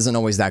pass isn't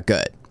always that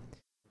good.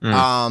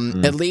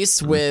 At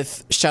least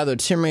with Shadow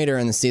Tomb Raider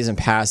and the season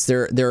pass,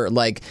 they're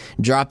like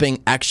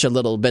dropping extra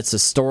little bits of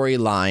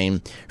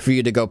storyline for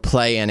you to go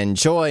play and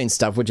enjoy and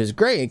stuff, which is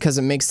great because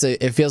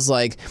it feels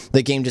like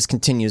the game just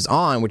continues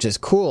on, which is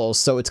cool.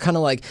 So it's kind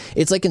of like,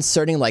 it's like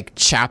inserting like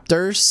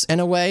chapters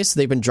in a way. So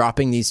they've been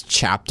dropping these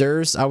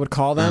chapters, I would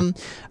call them.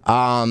 So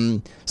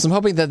I'm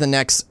hoping that the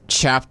next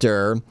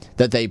chapter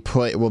that they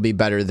put will be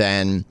better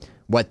than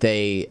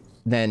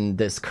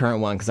this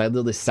current one, because I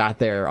literally sat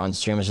there on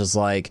stream, was just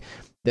like,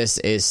 this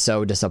is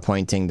so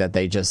disappointing that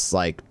they just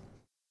like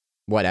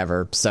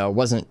whatever. So it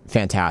wasn't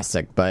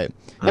fantastic, but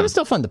it was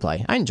still fun to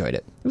play. I enjoyed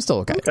it. It was still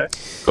okay. Okay,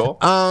 cool.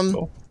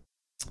 Cool.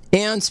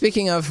 And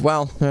speaking of,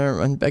 well,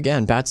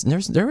 again, bats.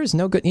 There is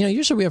no good.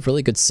 Usually we have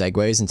really good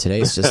segues, and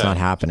today's just not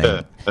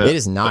happening. It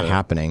is not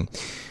happening.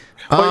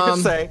 Well, you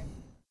could say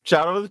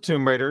Shadow of the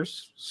Tomb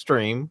Raiders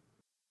stream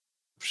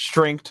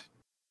shrinked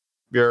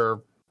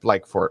your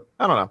like for it.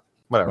 I don't know.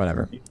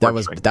 Whatever.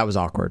 That was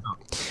awkward.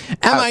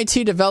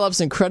 MIT develops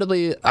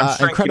incredibly I'm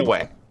shrinking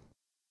away.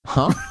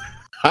 Huh?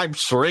 I'm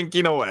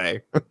shrinking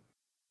away.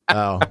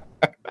 Oh.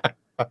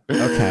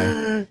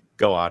 Okay.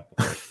 Go on.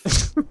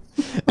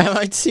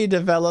 MIT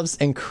develops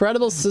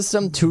incredible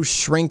system to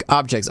shrink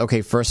objects.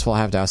 Okay, first of all, I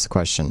have to ask the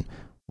question.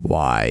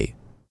 Why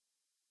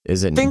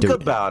is it? Think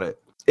about it.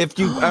 If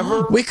you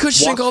ever we could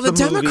shrink all the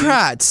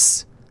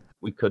Democrats.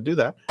 We could do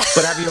that.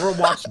 But have you ever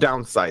watched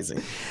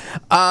Downsizing?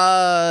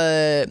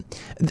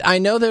 I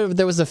know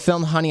there was a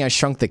film, Honey, I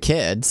Shrunk the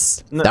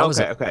Kids.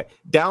 Okay.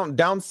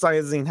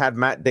 Downsizing had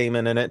Matt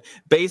Damon in it.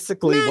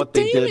 Basically, what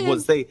they did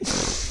was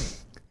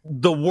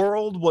the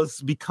world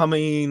was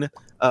becoming,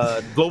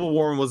 global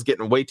warming was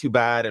getting way too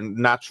bad, and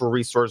natural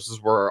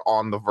resources were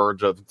on the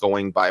verge of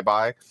going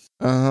bye-bye.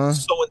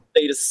 So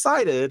they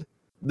decided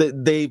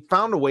that they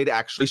found a way to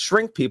actually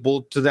shrink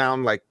people to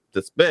down like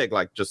this big,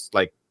 like just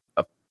like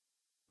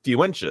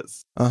few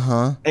inches.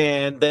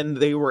 And then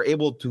they were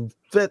able to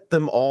fit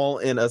them all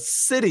in a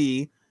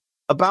city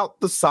about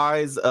the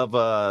size of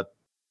a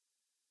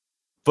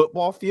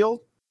football field,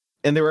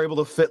 and they were able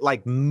to fit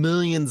like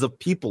millions of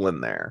people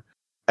in there.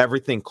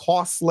 Everything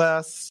costs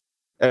less.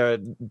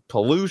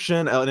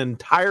 Pollution, an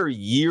entire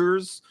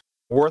year's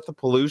worth of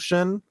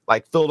pollution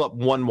like filled up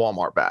one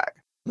Walmart bag.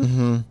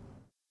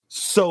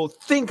 So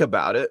think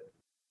about it.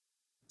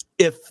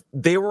 If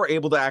they were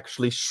able to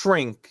actually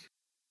shrink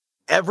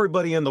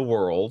everybody in the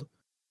world,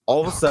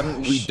 all of a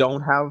sudden we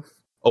don't have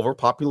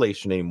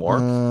overpopulation anymore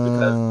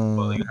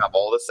because you have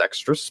all this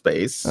extra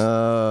space.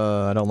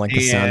 I don't like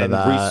the sound of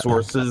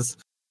that.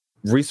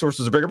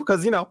 Resources are bigger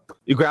because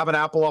you grab an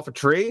apple off a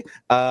tree.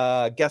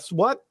 Guess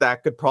what?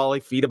 That could probably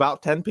feed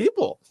about 10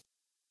 people.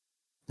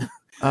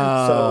 So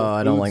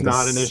I don't like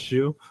not an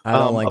issue. I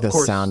don't like the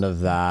sound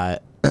of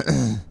that.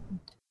 Well,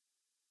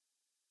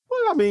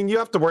 I mean, you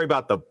have to worry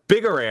about the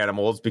bigger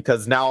animals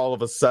because now all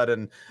of a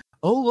sudden,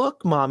 oh,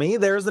 look, mommy,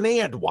 there's an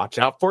ant. Watch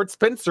out for its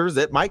pincers.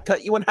 It might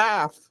cut you in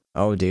half.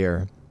 Oh,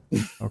 dear.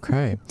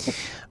 Okay.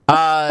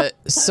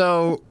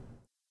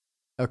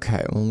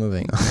 Okay, well,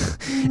 moving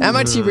on.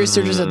 MIT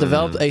researchers have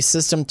developed a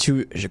system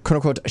to,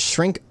 quote-unquote,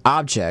 shrink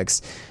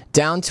objects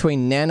down to a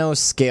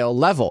nanoscale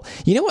level.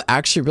 You know what?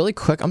 Actually, really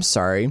quick, I'm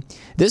sorry.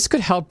 This could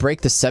help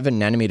break the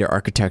 7-nanometer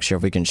architecture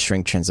if we can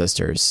shrink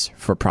transistors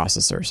for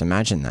processors.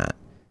 Imagine that.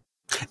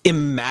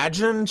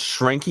 Imagine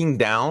shrinking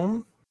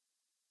down,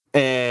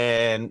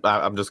 and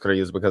I'm just going to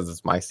use it because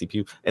it's my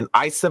CPU, an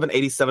i7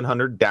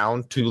 8700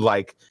 down to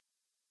like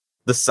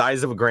the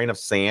size of a grain of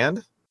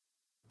sand.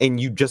 and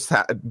you just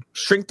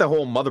shrink the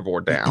whole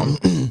motherboard down,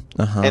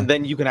 and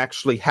then you can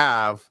actually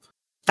have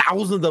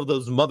thousands of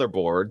those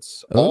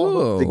motherboards all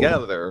hooked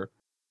together,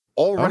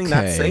 all running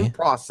that same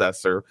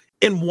processor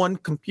in one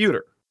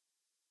computer.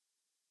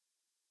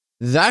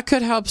 That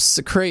could help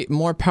create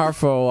more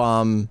powerful,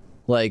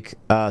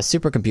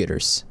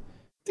 supercomputers.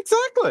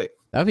 Exactly.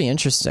 That'd be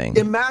interesting.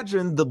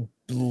 Imagine the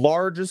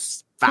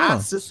largest,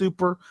 fastest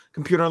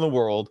supercomputer in the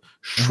world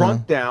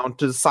shrunk down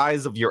to the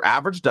size of your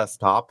average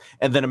desktop,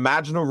 and then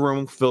imagine a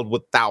room filled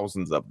with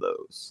thousands of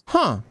those.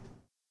 I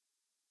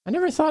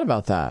never thought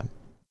about that.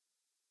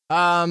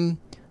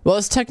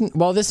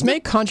 While this may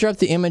conjure up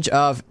the image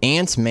of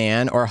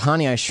Ant-Man or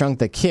Honey, I Shrunk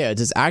the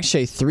Kids, it's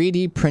actually a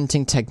 3D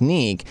printing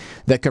technique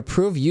that could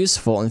prove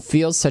useful in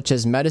fields such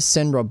as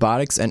medicine,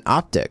 robotics, and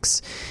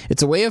optics.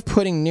 It's a way of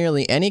putting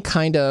nearly any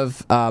kind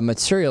of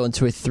material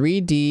into a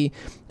 3D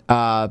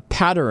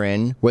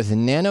pattern with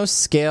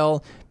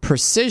nanoscale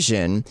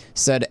precision,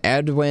 said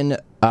Edwin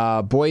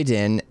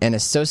Boyden, an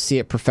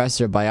associate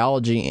professor of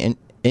biology and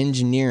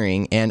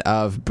engineering and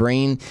of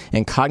brain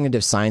and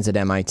cognitive science at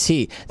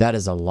MIT. That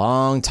is a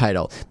long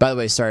title. By the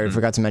way, sorry, I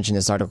forgot to mention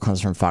this article comes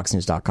from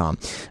foxnews.com.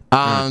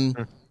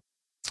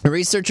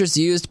 Researchers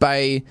used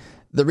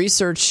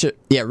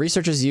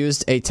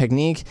a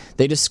technique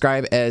they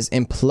describe as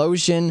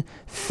implosion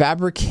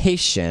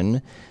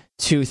fabrication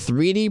to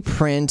 3D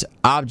print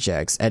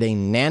objects at a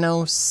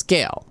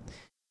nanoscale.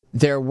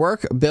 Their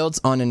work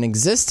builds on an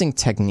existing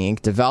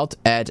technique developed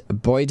at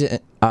Boyden's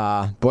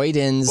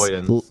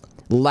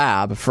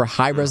lab for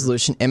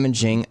high-resolution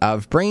imaging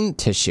of brain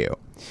tissue.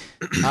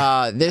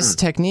 This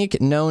technique,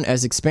 known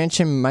as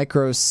expansion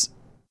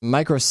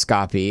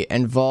microscopy,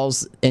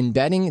 involves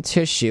embedding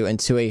tissue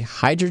into a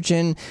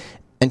hydrogel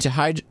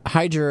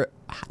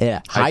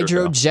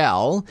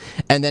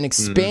and then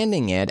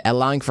expanding it,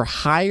 allowing for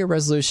higher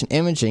resolution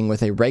imaging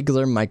with a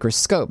regular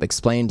microscope,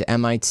 explained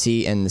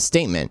MIT in the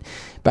statement.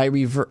 By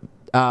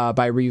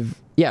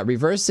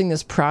reversing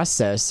this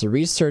process, the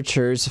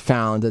researchers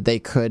found that they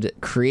could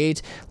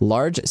create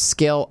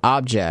large-scale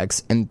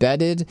objects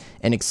embedded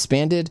in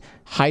expanded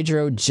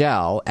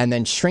hydrogel and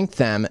then shrink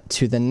them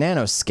to the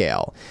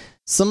nanoscale.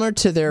 Similar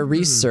to their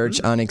research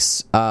on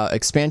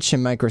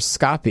expansion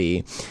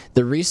microscopy,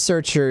 the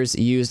researchers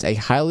used a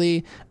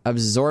highly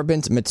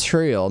absorbent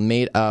material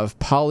made of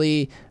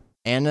polycrylate,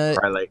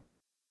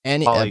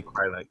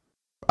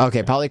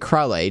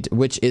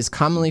 which is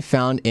commonly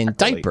found in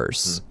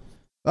diapers.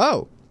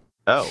 Oh.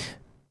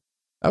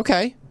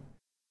 Okay.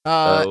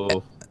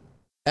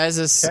 As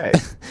the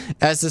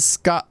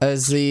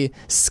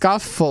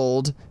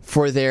scaffold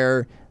for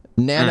their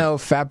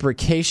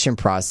nanofabrication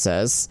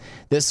process,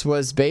 this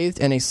was bathed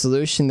in a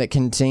solution that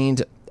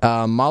contained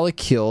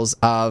molecules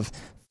of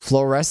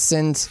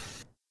fluorescent,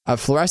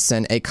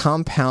 a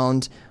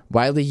compound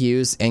widely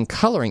used in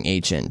coloring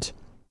agent.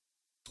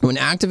 When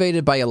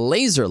activated by a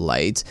laser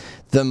light,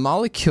 the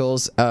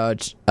molecules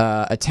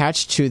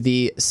attached to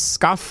the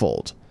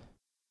scaffold.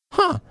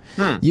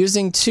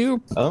 Using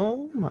two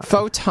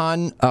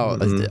photons.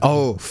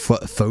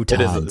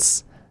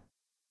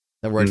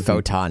 The word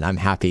photon, I'm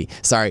happy.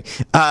 Sorry.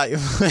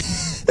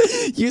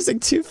 Using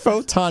two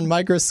photon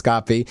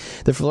microscopy,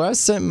 the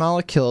fluorescent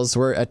molecules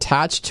were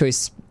attached to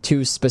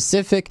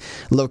specific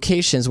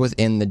locations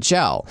within the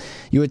gel.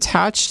 You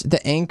attach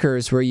the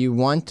anchors where you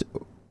want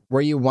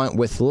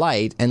with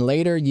light, and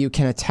later you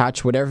can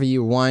attach whatever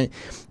you want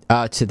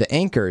to the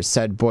anchors,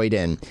 said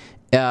Boyden.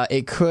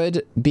 It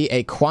could be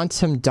a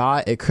quantum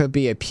dot, it could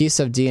be a piece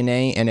of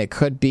DNA, and it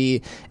could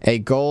be a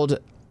gold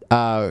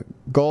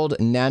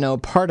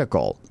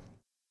nanoparticle.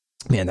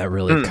 Man, that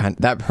really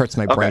that hurts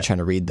my brain trying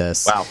to read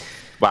this.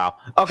 Wow.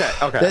 Okay.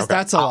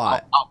 That's a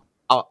lot.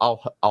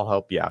 I'll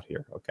help you out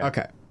here.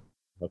 Okay.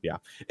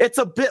 It's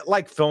a bit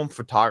like film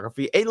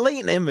photography. A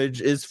latent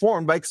image is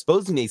formed by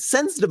exposing a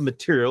sensitive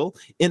material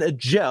in a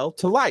gel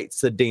to light,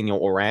 said Daniel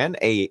Oran,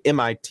 a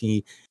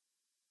MIT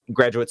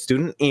graduate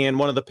student and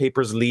one of the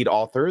paper's lead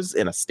authors,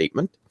 in a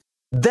statement.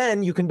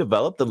 Then you can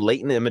develop the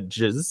latent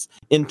images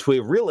into a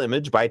real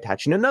image by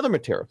attaching another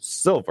material,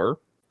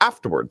 silver,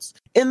 afterwards.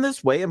 In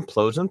this way,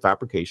 implosion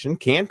fabrication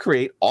can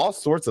create all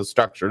sorts of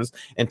structures,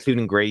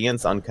 including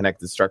gradients,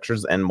 unconnected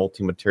structures, and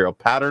multi-material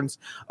patterns.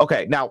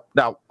 Okay, now,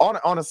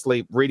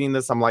 honestly, reading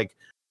this, I'm like,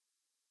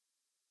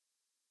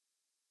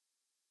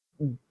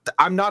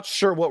 I'm not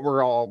sure what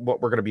we're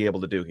going to be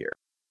able to do here.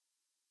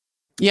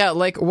 Yeah,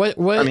 like what?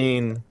 I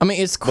mean,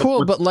 it's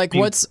cool, but like,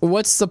 what's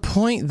the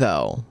point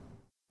though?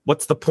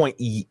 What's the point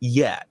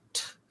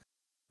yet?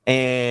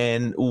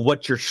 And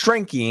what you're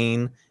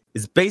shrinking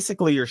is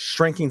basically you're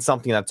shrinking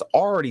something that's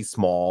already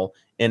small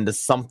into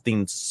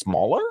something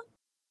smaller.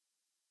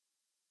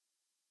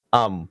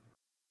 Yeah.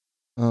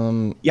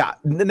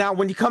 Now,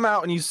 when you come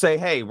out and you say,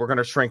 "Hey, we're going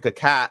to shrink a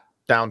cat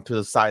down to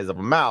the size of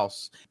a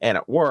mouse," and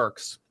it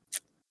works,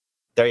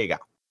 there you go.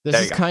 This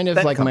is kind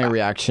of like my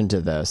reaction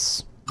to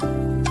this.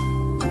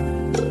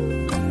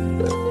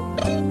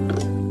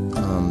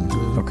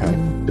 Okay.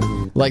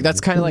 Like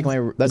that's kind of like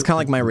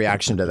my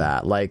reaction to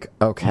that. Like,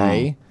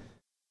 okay.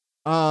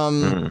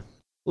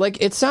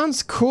 like, it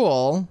sounds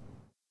cool,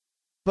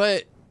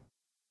 but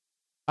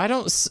I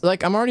don't,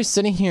 like, I'm already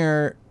sitting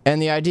here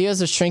and the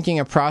ideas of shrinking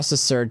a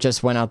processor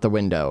just went out the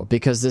window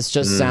because this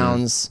just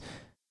sounds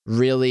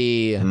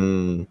really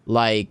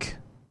like,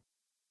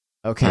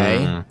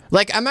 okay.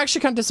 Like, I'm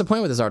actually kind of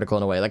disappointed with this article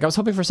in a way. Like, I was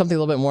hoping for something a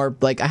little bit more,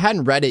 like, I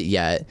hadn't read it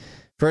yet,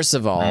 first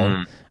of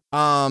all.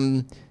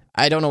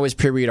 I don't always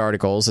pre-read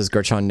articles, as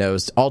Gertron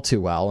knows all too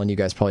well, and you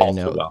guys probably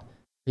know.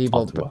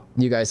 People,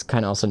 you guys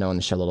kind of also know in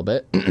the show a little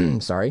bit.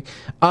 Sorry.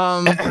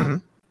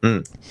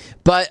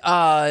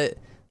 But,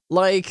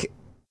 like,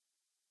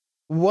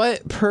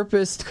 what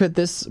purpose could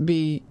this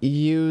be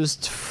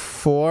used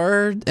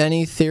for?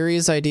 Any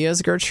theories,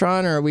 ideas,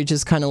 Gertron, or are we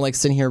just kind of like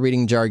sitting here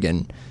reading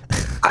jargon?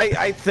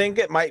 I think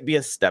it might be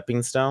a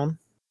stepping stone.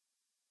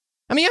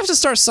 I mean, you have to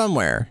start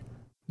somewhere.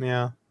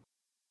 Yeah.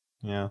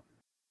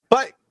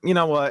 But you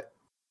know what?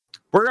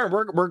 We're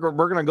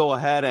gonna go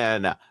ahead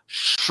and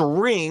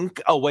shrink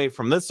away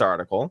from this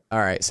article. All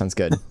right, sounds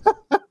good.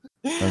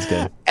 Sounds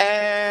good.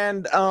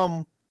 And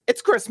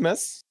it's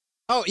Christmas.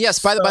 Oh yes.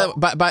 By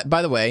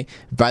the way,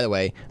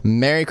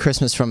 Merry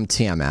Christmas from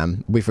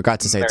TMM. We forgot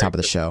to say at the top of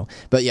the show,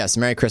 but yes,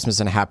 Merry Christmas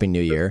and Happy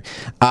New Year.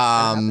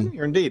 Happy New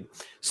Year indeed.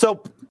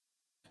 So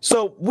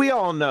we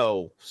all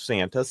know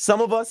Santa. Some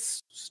of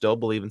us still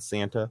believe in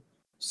Santa.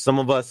 Some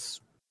of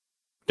us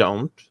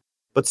don't.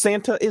 But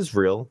Santa is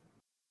real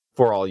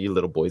for all you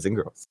little boys and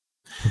girls.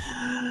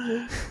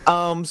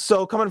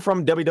 So coming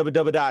from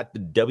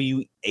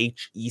www.whec,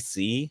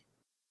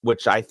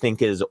 which I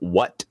think is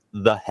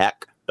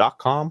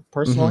whattheheck.com,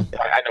 personally.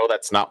 I know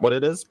that's not what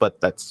it is, but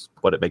that's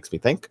what it makes me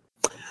think.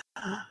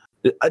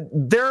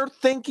 They're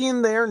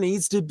thinking there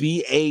needs to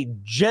be a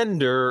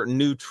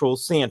gender-neutral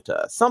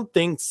Santa,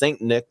 something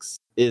St. Nick's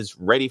is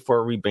ready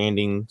for a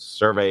rebranding,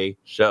 survey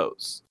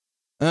shows.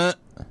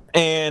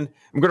 And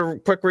I'm going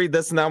to quick read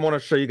this, and then I want to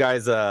show you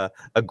guys a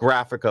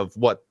graphic of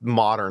what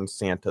modern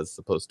Santa is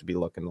supposed to be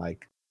looking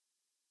like,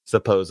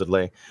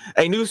 supposedly.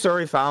 A new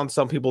survey found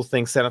some people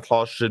think Santa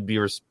Claus should be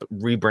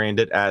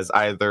rebranded as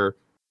either...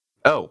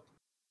 Oh,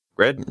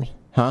 Grid?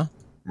 Huh?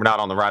 We're not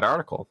on the right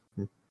article.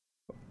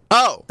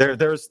 Oh!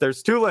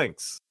 There's two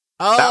links.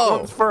 Oh! That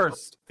one's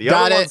first. The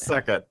other one's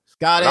second.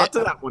 Got it. Not to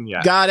that one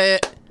yet. Got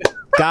it.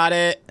 Got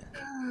it.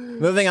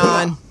 Moving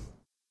on.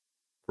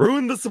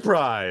 Ruin the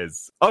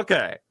surprise.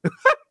 Okay.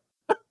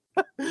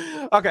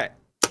 Okay.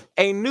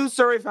 A new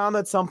survey found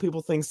that some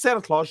people think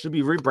Santa Claus should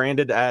be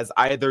rebranded as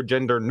either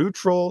gender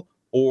neutral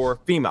or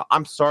female.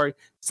 I'm sorry.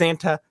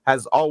 Santa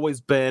has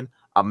always been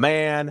a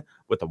man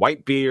with a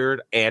white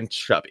beard and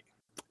chubby.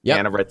 Yep.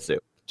 And a red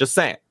suit. Just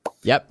saying.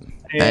 Yep.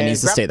 And it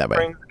needs to stay that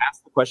way.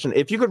 Ask the question,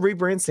 if you could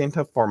rebrand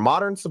Santa for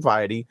modern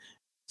society,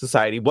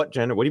 what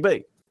gender would he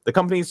be? The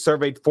company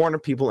surveyed 400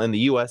 people in the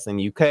US and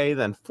UK,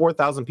 then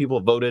 4,000 people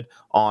voted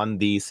on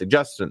the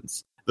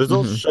suggestions. The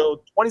results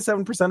showed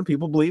 27% of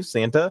people believe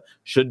Santa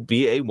should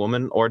be a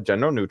woman or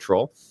gender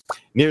neutral.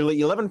 Nearly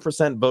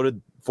 11%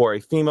 voted for a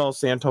female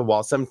Santa,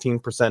 while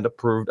 17%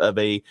 approved of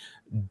a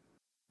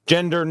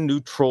gender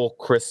neutral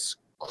Kris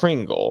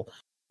Kringle.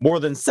 More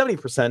than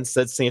 70%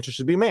 said Santa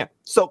should be a man.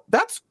 So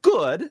that's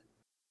good.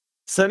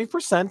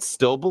 70%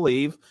 still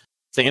believe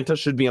Santa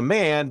should be a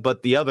man,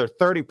 but the other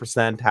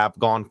 30% have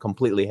gone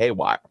completely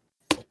haywire.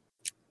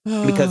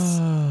 Because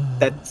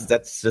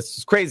that's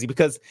just crazy,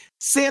 because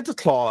Santa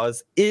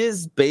Claus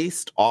is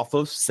based off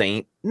of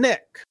Saint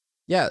Nick.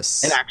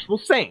 Yes. An actual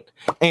saint.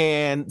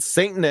 And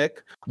Saint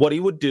Nick, what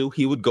he would do,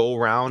 he would go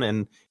around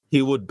and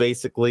he would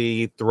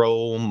basically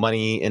throw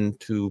money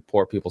into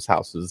poor people's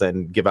houses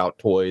and give out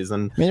toys.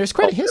 And I mean, there's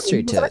quite a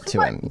history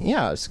to him.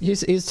 Yeah,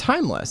 he's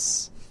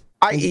timeless.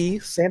 I.e.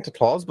 Santa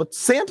Claus, but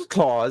Santa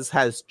Claus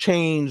has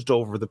changed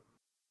over the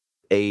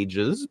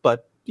ages,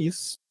 but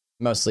he's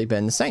mostly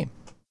been the same.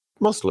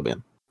 Mostly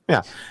been.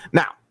 Yeah.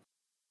 Now,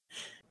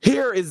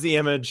 here is the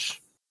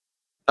image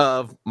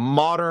of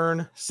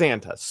modern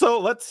Santa. So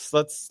let's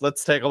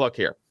take a look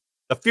here.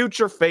 The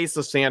future face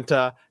of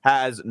Santa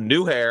has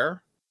new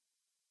hair.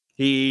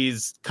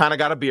 He's kind of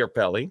got a beer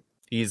belly.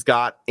 He's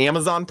got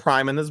Amazon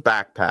Prime in his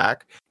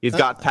backpack. He's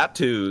got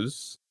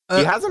tattoos.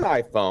 He has an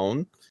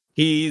iPhone.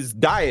 He's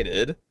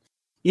dieted.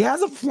 He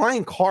has a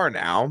flying car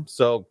now,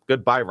 so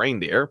goodbye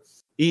reindeer.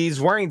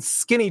 He's wearing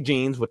skinny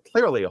jeans with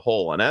clearly a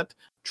hole in it,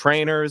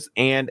 trainers,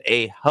 and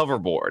a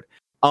hoverboard.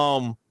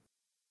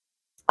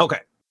 Okay.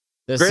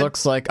 This Grid,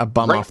 looks like a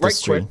bum off the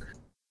street.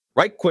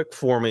 Right quick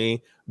for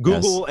me.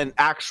 Google an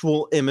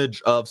actual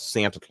image of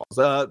Santa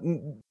Claus.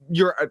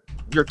 Your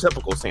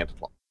typical Santa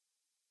Claus.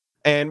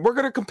 And we're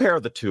going to compare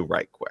the two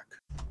right quick.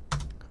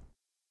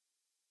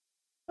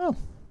 Oh,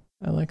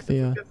 I like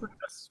the...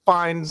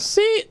 fine.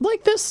 See,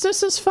 like this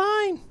is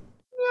fine.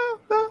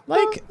 Yeah.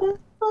 Like...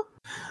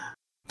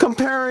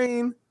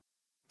 Comparing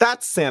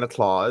that Santa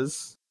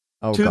Claus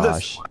to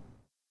this one.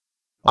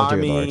 I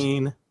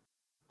mean,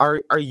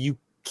 are you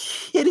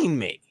kidding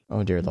me?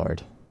 Oh, dear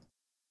Lord.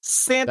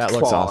 Santa that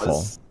looks Claus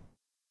awful.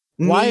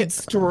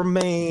 Needs to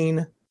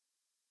remain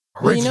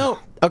original.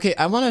 Well, okay,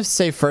 I want to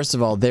say, first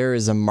of all, there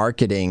is a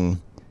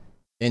marketing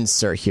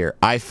insert here.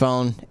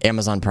 iPhone,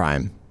 Amazon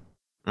Prime.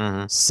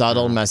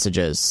 Subtle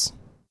messages.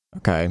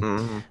 Okay.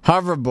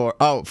 Hoverboard.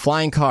 Oh,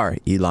 flying car.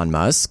 Elon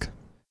Musk.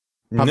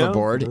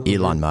 Hoverboard.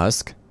 Elon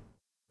Musk.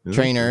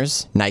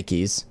 Trainers.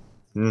 Nikes.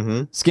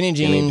 Skinny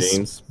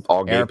jeans.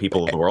 All gay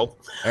people of the world.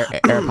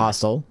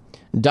 Aeropostale.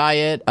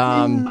 Diet.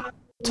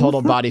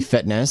 Total body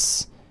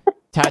fitness.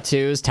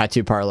 Tattoos.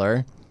 Tattoo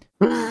parlor.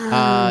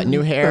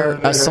 New hair.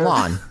 A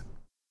salon.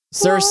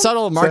 So there are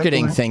subtle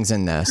marketing things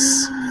in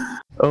this.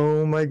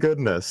 Oh my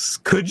goodness.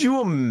 Could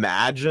you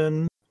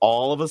imagine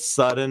all of a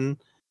sudden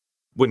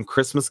when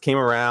Christmas came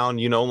around,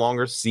 you no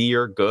longer see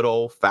your good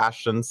old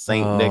fashioned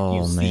Saint Nick?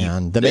 You see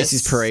the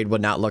Macy's parade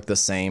would not look the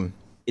same.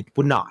 It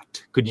would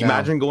not. Could you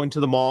imagine going to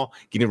the mall,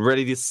 getting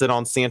ready to sit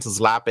on Santa's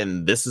lap,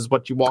 and this is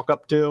what you walk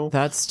up to?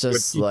 That's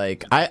just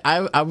like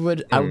I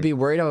would be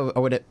worried.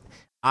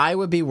 I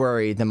would be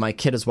worried that my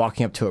kid is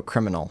walking up to a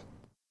criminal.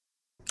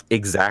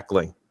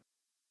 Exactly.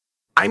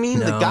 I mean,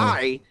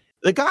 the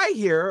guy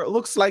here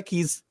looks like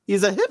he's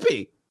a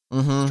hippie.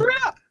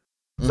 Straight up.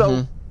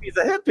 So he's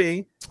a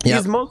hippie. Yep.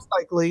 He's most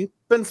likely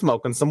been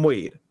smoking some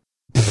weed.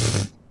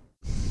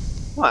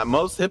 Well,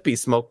 most hippies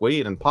smoke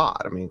weed and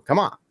pot. I mean, come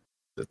on.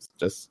 It's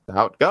just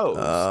how it goes.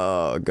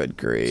 Oh, good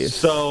grief.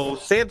 So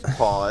Santa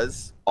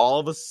Claus, all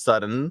of a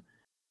sudden,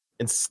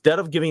 instead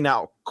of giving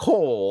out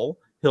coal,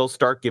 he'll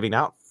start giving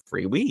out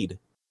free weed.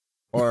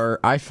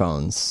 Or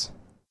iPhones.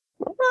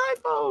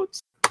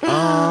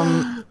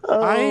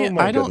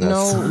 I don't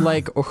know,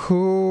 like,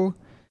 who.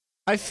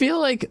 I feel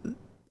like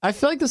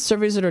the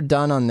surveys that are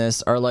done on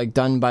this are like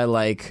done by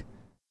like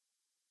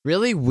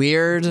really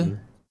weird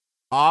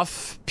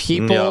off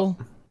people.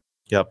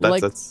 Yep.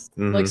 That's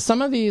like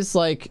some of these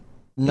like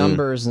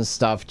numbers and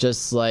stuff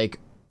just like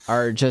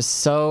are just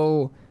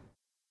so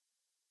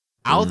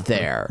out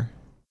there.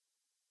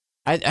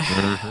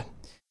 I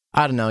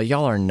don't know.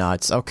 Y'all are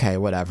nuts. Okay,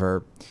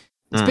 whatever.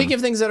 Speaking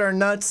of things that are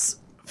nuts,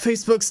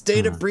 Facebook's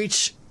data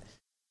breach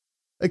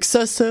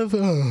excessive.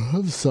 Oh,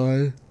 I'm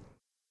sorry.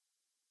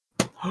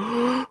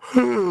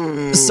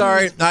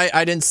 Sorry,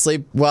 I didn't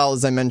sleep well,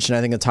 as I mentioned.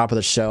 I think at the top of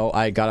the show,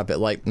 I got up at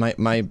like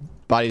my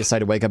body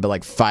decided to wake up at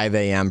like 5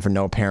 a.m. for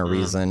no apparent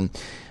reason.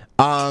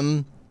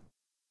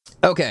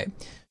 Okay,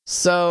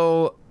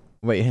 so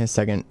wait a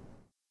second.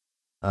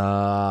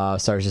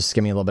 Sorry, just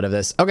give me a little bit of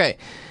this. Okay,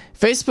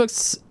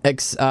 Facebook's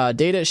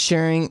data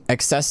sharing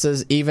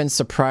excesses even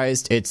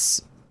surprised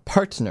its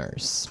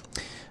partners.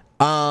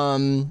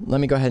 Let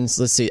me go ahead and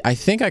let's see. I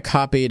think I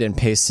copied and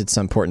pasted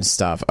some important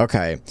stuff.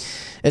 Okay.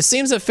 It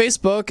seems that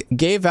Facebook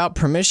gave out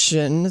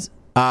permission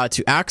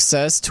to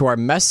access to our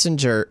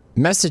messenger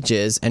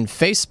messages and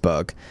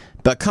Facebook,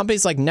 but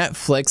companies like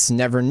Netflix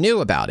never knew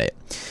about it.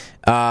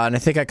 And I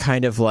think I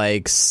kind of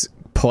like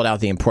pulled out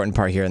the important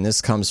part here, and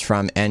this comes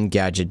from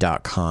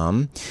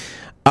Engadget.com.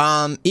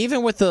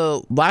 Even with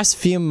the last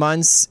few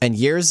months and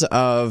years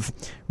of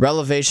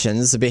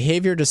revelations, the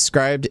behavior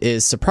described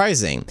is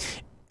surprising.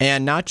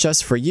 And not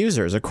just for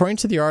users. According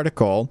to the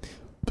article,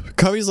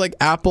 companies like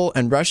Apple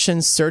and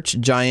Russian search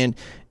giant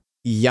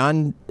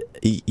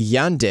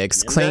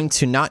Yandex claimed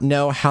to not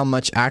know how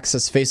much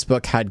access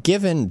Facebook had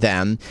given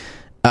them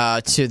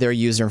to their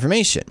user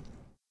information.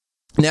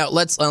 Now,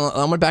 I'm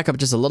going to back up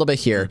just a little bit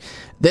here.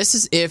 This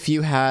is if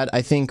you had,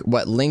 I think,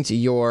 linked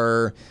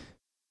your...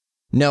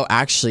 No,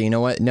 actually, you know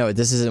what? No,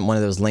 this isn't one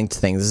of those linked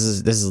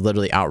things. This is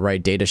literally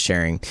outright data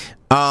sharing.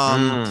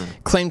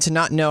 Claimed to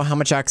not know how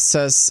much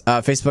access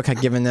Facebook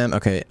had given them.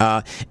 Okay.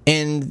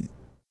 In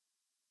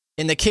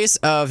the case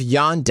of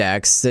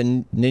Yandex,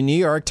 the New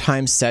York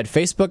Times said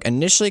Facebook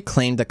initially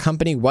claimed the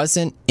company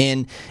wasn't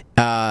an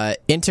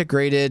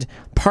integrated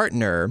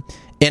partner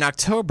in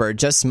October,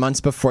 just months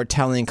before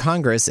telling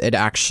Congress it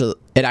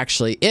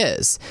actually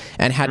is,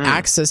 and had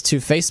access to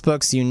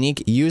Facebook's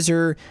unique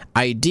user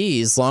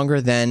IDs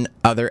longer than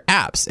other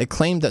apps. It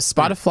claimed that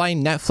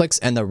Spotify, Netflix,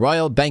 and the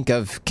Royal Bank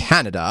of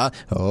Canada,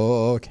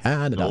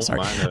 had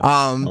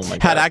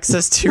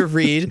access to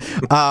read,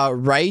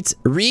 write,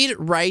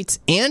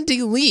 and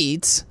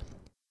delete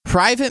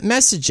private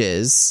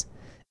messages,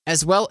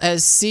 as well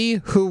as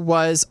see who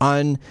was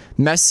on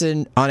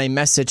a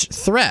message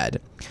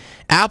thread.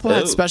 Apple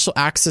had special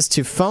access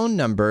to phone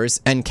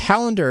numbers and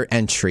calendar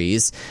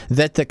entries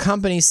that the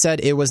company said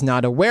it was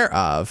not aware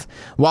of,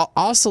 while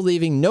also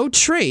leaving no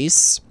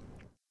trace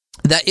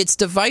that its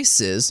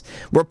devices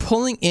were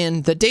pulling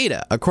in the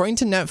data. According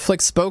to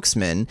Netflix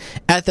spokesman,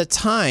 at the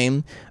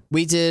time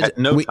At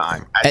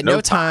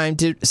no time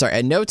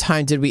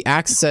did we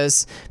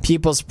access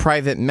people's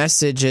private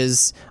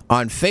messages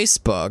on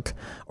Facebook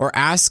or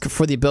ask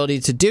for the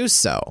ability to do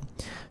so.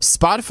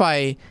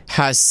 Spotify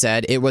has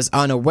said it was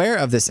unaware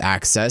of this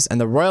access, and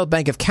the Royal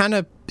Bank of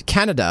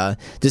Canada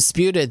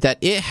disputed that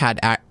it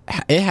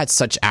had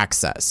such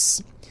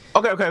access.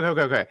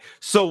 Okay.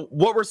 So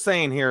what we're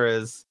saying here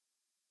is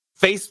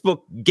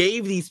Facebook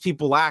gave these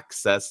people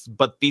access,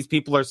 but these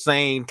people are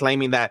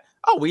claiming that,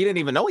 we didn't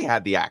even know we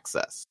had the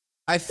access.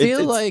 I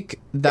feel like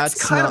that's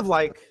it's kind of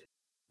like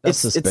that's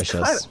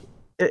suspicious.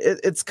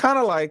 It's kind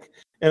of like,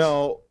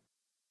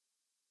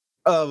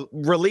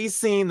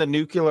 releasing the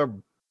nuclear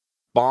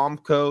bomb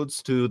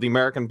codes to the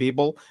American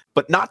people,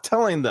 but not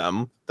telling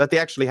them that they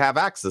actually have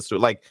access to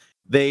it. Like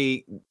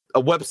a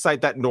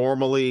website that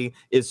normally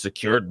is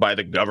secured by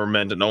the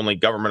government and only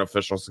government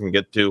officials can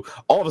get to,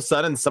 all of a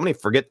sudden somebody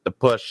forget to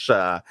push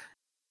private.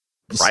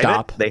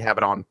 Stop. They have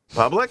it on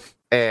public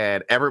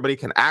and everybody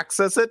can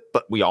access it,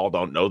 but we all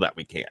don't know that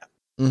we can.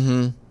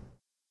 Mm-hmm.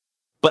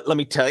 But let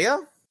me tell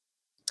you,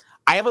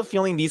 I have a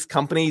feeling these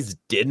companies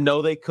did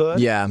know they could.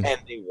 Yeah. And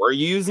they were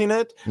using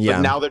it. Yeah.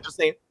 But now they're just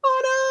saying,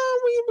 oh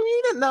no,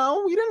 we didn't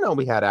know. We didn't know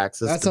we had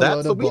access to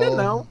that. So we didn't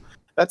know.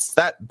 That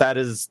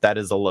is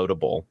a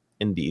loadable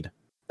indeed.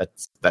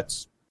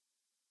 That's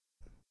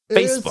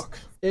Facebook.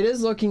 It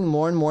is looking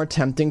more and more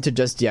tempting to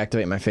just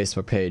deactivate my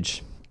Facebook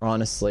page.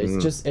 Honestly,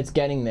 it's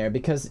getting there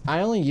because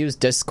I only use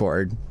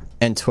Discord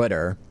and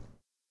Twitter.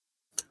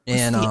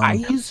 And I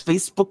use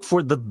Facebook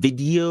for the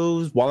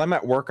videos. While I'm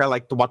at work, I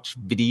like to watch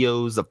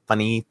videos of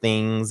funny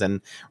things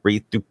and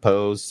read through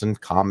posts and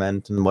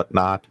comment and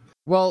whatnot.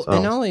 Well, so.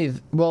 And only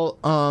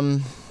I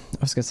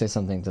was gonna say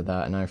something to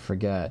that and I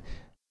forget.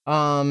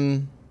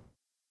 So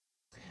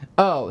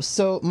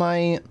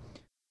my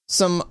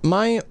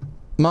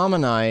mom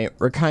and I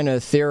were kind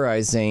of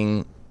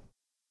theorizing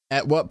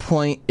at what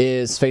point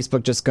is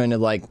Facebook just going to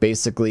like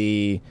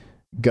basically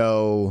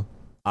go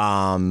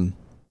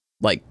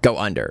go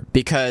under,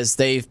 because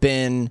they've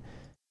been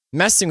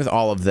messing with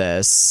all of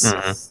this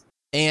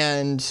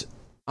and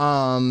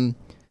all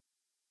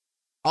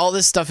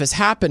this stuff is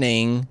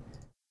happening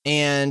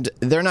and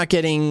they're not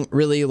getting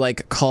really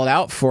like called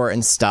out for it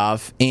and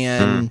stuff,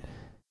 and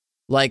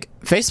like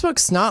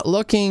Facebook's not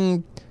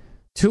looking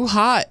too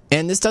hot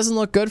and this doesn't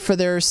look good for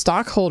their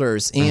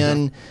stockholders,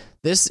 and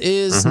this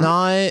is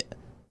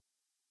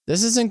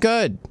this isn't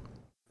good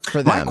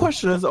for them. My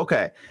question is,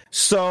 okay,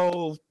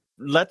 so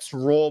let's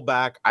roll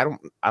back. I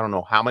don't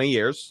know how many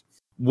years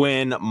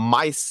when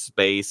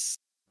MySpace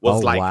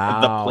was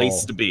the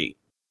place to be.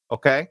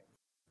 Okay,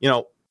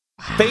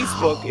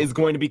 Facebook is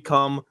going to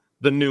become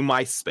the new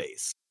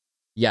MySpace.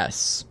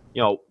 Yes.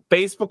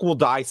 Facebook will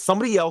die.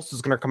 Somebody else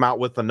is going to come out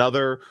with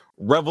another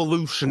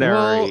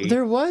revolutionary.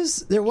 There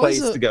was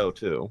place to go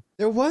to.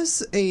 There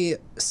was a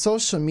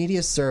social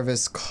media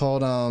service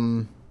called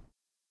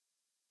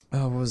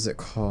what was it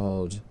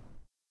called?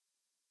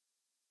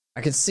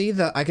 I could see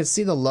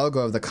the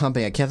logo of the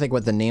company. I can't think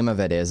what the name of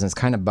it is, and it's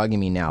kind of bugging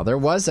me now. There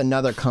was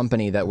another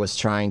company that was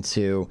trying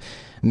to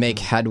make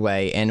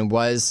headway and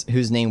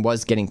whose name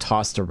was getting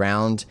tossed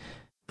around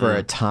for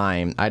a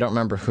time. I don't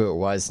remember who it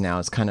was now.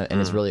 It's kind of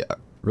and it's really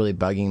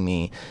bugging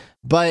me.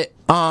 But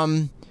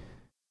I'm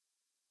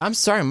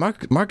sorry,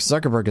 Mark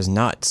Zuckerberg is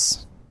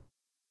nuts.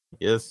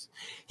 Yes,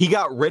 he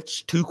got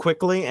rich too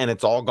quickly, and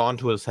it's all gone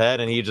to his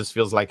head, and he just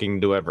feels like he can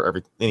do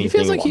anything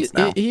he wants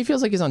now. He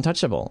feels like he's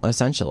untouchable,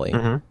 essentially.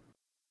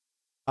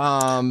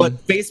 But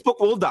Facebook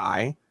will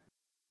die.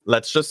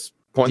 Let's just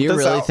point this out. Do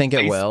you really think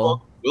it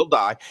will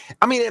die?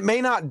 I mean, it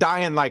may not die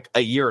in like a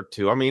year or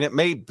two. I mean, it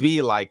may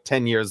be like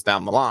 10 years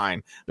down the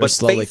line. They're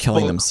slowly Facebook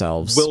killing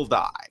themselves. Will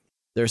die.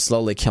 They're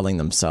slowly killing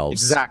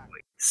themselves. Exactly.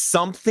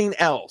 Something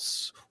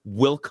else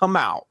will come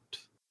out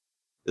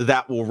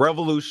that will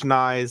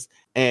revolutionize.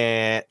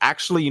 And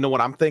actually, you know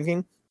what I'm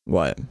thinking?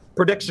 What?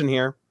 Prediction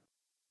here.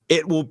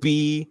 It will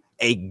be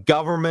a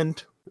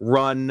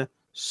government-run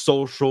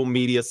social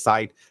media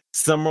site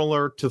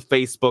similar to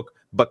Facebook,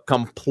 but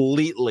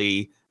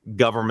completely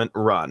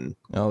government-run.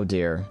 Oh,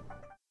 dear.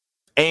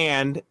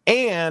 And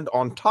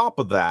on top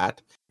of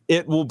that,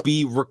 it will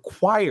be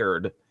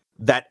required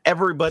that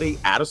everybody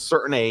at a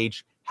certain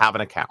age have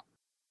an account.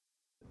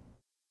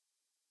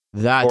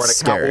 That's or an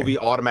scary. account will be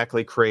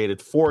automatically created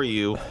for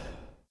you.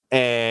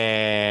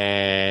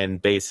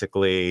 And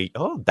basically,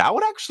 that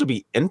would actually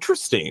be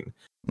interesting.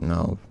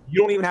 No.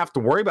 You don't even have to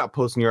worry about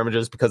posting your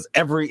images because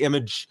every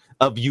image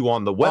of you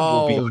on the web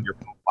will be on your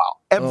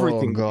profile.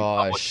 Everything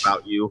will be public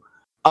about you,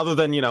 other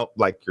than,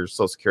 like your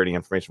social security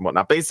information and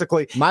whatnot.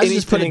 Basically, might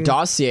just put a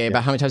dossier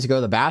about how many times you go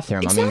to the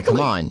bathroom. Exactly. I mean, come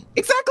on.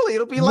 Exactly.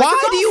 It'll be like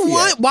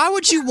why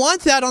would you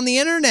want that on the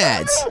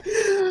internet?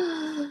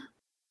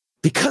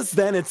 Because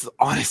then it's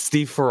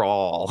honesty for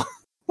all.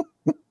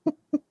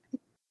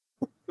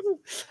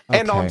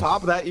 And on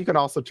top of that, you can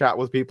also chat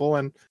with people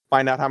and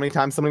find out how many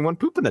times somebody went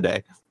poop in a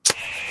day.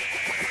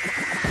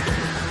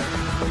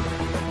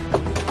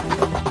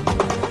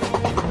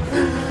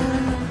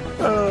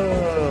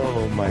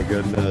 Oh my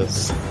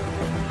goodness.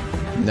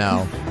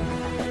 No.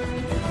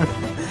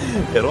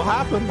 It'll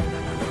happen.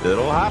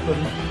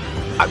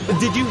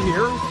 Did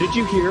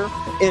you hear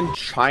in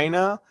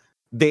China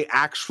they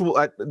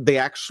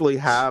actually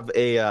have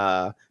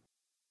a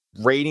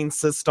rating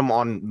system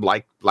on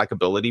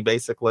likability,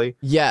 basically?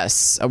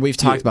 Yes, we've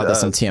talked about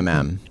this on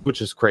TMM,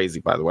 which is crazy,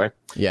 by the way.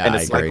 Yeah, and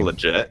it's I agree.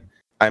 legit.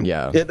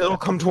 It'll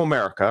come to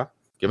America.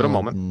 Give it a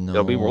moment. No.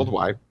 It'll be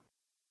worldwide.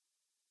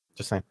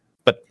 Just saying.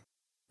 But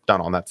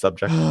done on that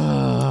subject.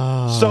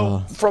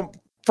 So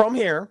from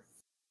here,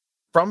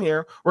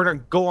 we're gonna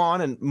go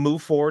on and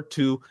move forward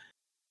to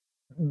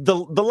the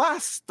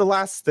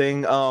last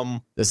thing.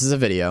 This is a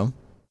video.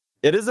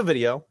 It is a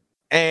video,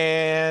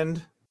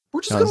 and we're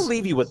just gonna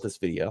leave you with this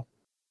video.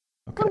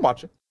 Okay. I'm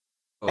watching.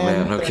 Oh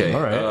man, okay.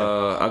 All right.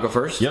 I'll go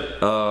first.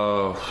 Yep.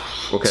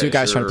 Okay. So you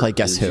guys trying to play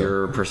Guess is Who?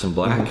 Your person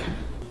black?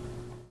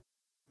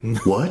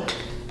 What?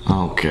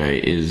 Okay.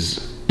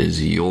 Is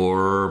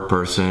your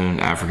person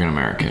African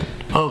American?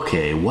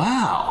 Okay.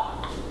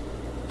 Wow.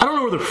 I don't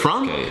know where they're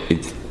from.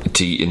 Okay.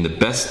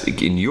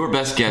 In your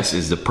best guess,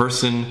 is the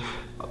person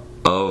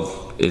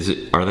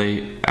are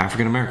they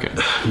African American?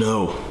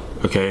 No.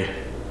 Okay.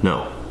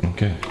 No.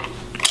 Okay.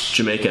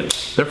 Jamaican.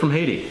 They're from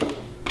Haiti.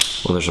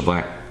 Well, there's a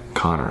black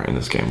Connor in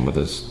this game with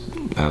this.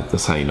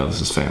 That's how you know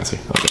this is fancy.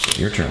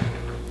 Okay, your turn.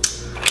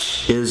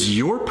 Is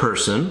your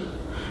person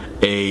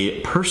a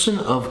person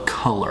of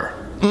color?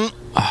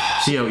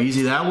 See how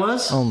easy that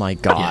was? Oh my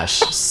gosh.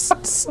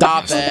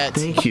 Stop it.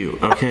 Thank you.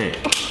 Okay.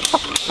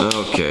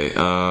 Okay.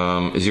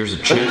 Is yours a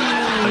chick?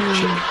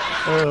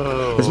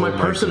 Is my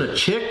person a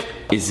chick?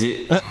 Is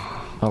it?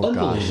 Oh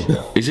gosh.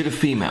 Is it a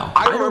female?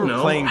 I don't remember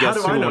know. playing How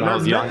Guess do I Who know? when I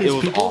was I've met young. It these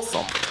was people.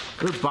 awesome.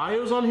 Their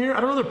bios on here? I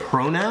don't know their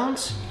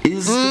pronouns.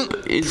 Is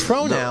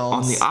Pronouns?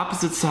 on the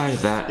opposite side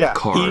of that Yeah,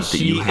 card he, that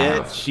she, you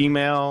have? it,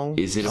 she-male.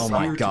 Is it Oh my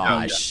appear to be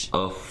gosh.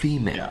 a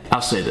female?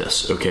 I'll say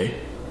this, okay?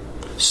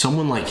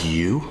 Someone like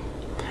you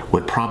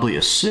would probably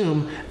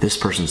assume this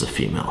person's a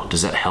female.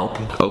 Does that help?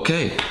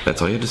 Okay,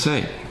 that's all you have to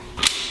say.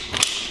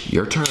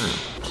 Your turn.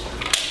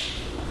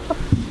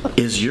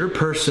 Is your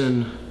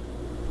person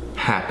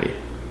happy?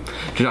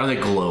 Are they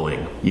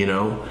glowing? You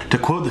know? To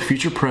quote the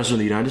future president of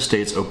the United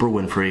States, Oprah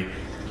Winfrey,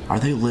 are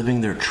they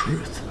living their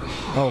truth?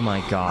 Oh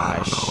my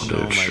gosh. Oh,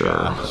 dude,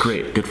 sure.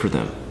 Great, good for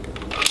them.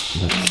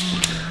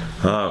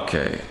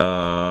 Okay.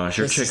 Is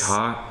your chick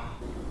hot?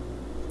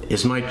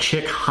 Is my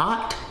chick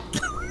hot?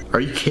 Are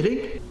you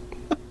kidding?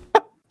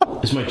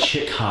 Is my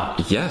chick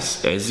hot?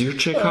 Yes. Is your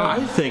chick I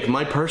hot? think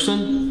my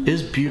person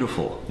is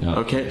beautiful.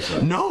 Okay?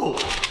 No!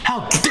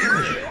 How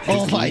dare you!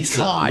 Oh my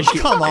gosh.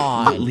 Come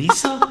on.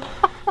 Lisa?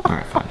 All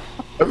right, fine.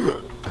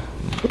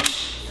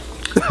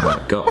 All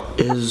right, go.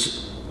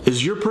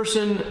 Is your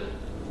person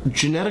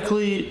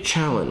genetically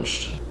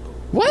challenged?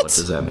 What What?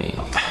 does that mean?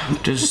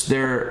 Does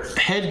their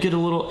head get a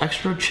little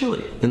extra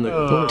chilly in the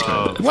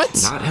wintertime? What?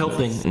 Not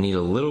helping. Need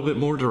a little bit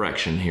more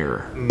direction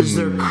here. Does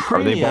their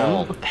cranium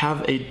bald?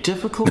 have a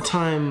difficult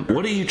time?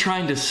 What are you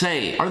trying to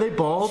say? Are they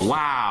bald?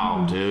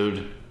 Wow,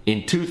 dude.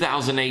 In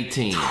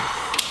 2018.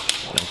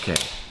 Okay,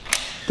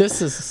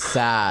 This is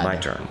sad. my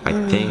turn. I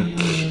think.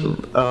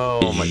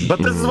 Oh my! But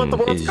this is what the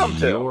world's Is come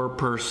to. your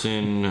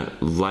person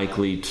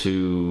likely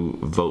to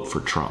vote for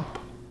Trump?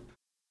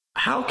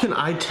 How can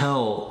I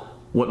tell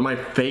what my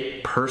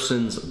fake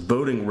person's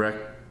voting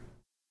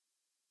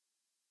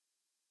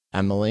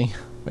Emily.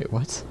 Wait,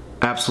 what?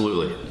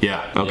 Absolutely.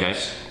 Yeah. Okay.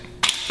 Yes.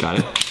 Got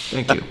it.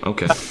 Thank you.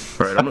 Okay. All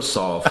right, I'm gonna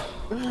solve.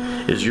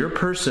 Is your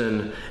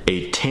person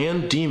a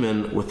tan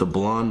demon with a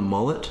blonde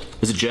mullet?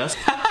 Is it Jess?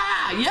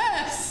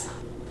 Yes.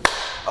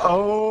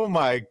 Oh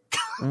my!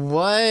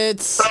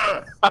 What?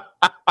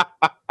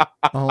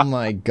 Oh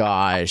my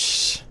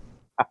gosh.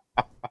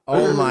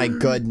 Oh my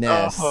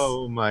goodness.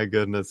 Oh my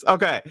goodness.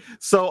 Okay,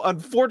 so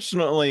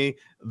unfortunately,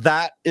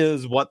 that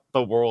is what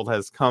the world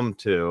has come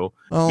to.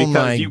 Oh because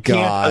my you can't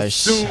gosh.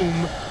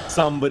 assume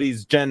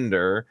somebody's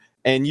gender,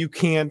 and you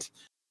can't.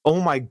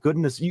 Oh my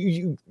goodness,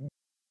 you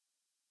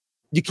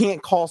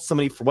can't call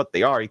somebody for what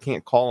they are. You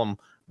can't call them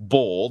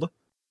bald.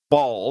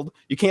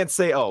 You can't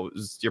say, "Oh,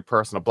 is your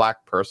person a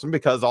black person?"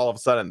 because all of a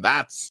sudden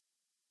that's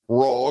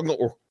wrong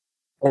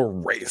or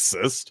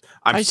racist.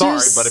 I'm sorry,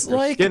 but if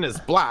your skin is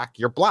black,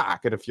 you're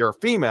black, and if you're a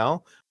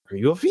female, are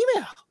you a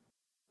female?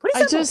 Pretty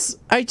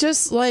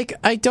simple.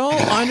 I don't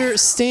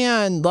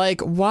understand.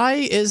 Like, what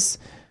is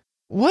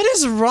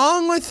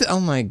wrong with? Oh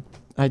my!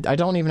 I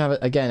don't even have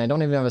I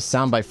don't even have a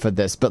soundbite for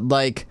this. But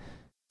like,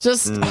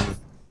 just.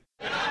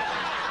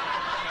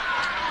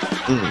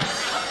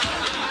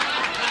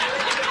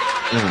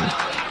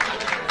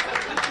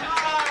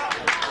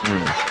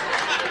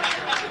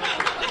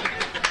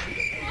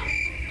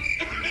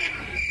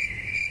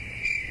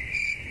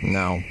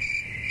 No,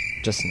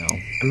 just no.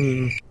 I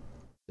mean,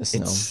 Just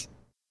no. it's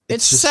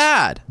It's just-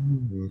 sad. It's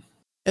What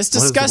is the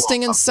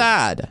disgusting and world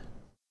sad.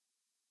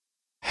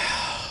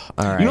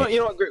 All right. you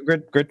know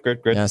what? Great.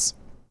 Yes.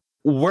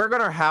 We're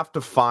gonna have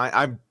to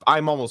find.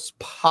 I'm almost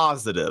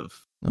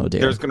positive Oh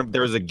dear.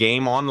 there's a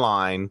game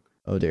online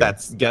Oh dear.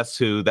 that's Guess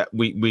Who that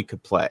we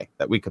could play.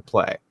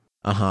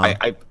 Uh-huh.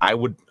 I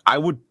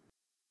would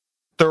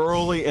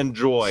thoroughly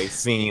enjoy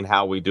seeing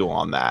how we do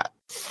on that.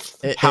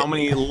 How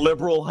many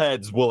liberal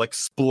heads will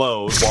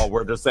explode while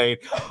we're just saying,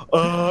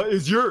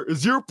 is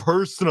your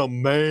person a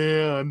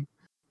man?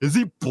 Is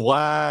he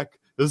black?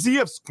 Does he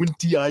have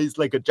squinty eyes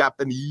like a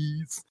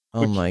Japanese?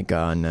 Oh my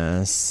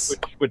goodness.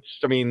 Which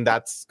I mean,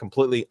 that's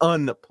completely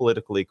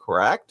unpolitically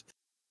correct.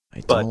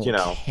 I but, don't you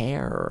know.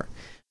 care.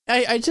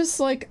 I just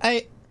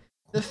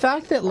the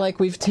fact that like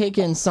we've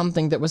taken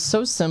something that was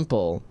so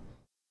simple,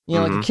 you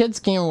know, like a kid's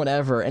game or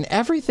whatever, and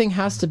everything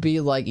has to be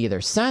like either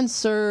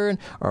censored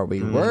or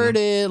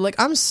reworded. Like,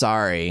 I'm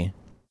sorry.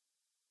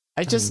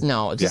 I just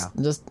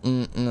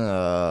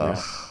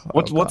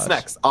What's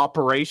next?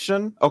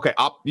 Operation? Okay,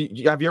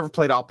 have you ever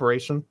played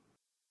Operation?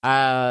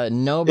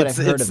 No, but I've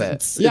heard of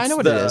it. Yeah, I know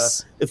what it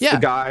is. It's the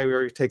guy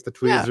where you take the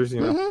tweezers,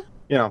 you know.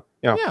 Yeah.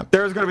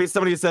 There's going to be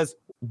somebody who says,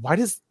 why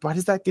does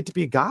that get to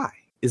be a guy?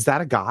 Is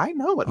that a guy?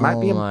 No, it might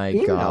be a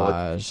female. Oh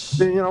my gosh.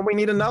 We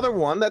need another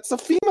one that's a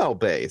female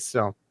base.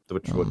 So,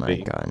 which would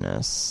be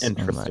goodness.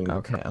 Interesting.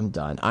 Okay, I'm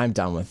done. I'm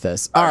done with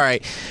this. All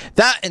right.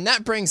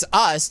 That brings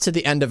us to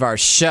the end of our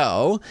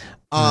show.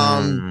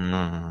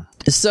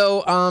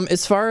 So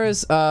as far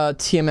as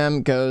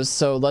TMM goes,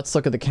 so let's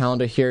look at the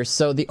calendar here.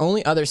 So the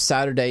only other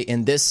Saturday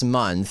in this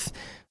month,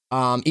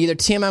 either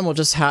TMM will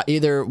just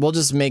we'll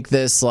just make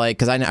this like,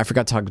 because I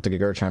forgot to talk to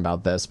Gertrude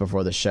about this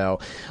before the show.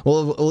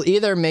 We'll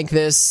either make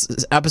this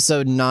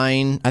episode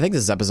 9, I think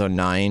this is episode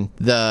 9,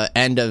 the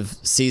end of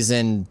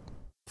season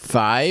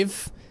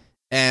 5,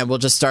 and we'll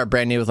just start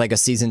brand new with like a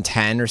season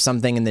 10 or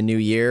something in the new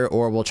year,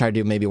 or we'll try to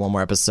do maybe one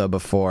more episode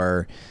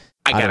before.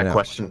 I got a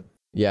question.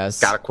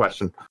 Yes. Got a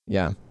question.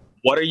 Yeah.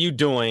 What are you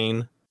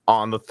doing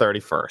on the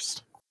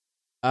 31st?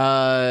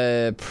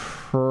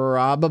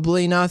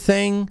 Probably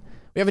nothing.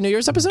 We have a New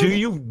Year's episode?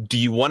 Do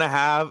you want to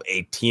have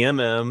a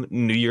TMM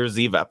New Year's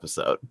Eve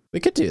episode? We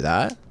could do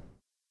that.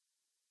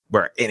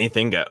 Where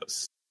anything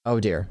goes. Oh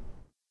dear.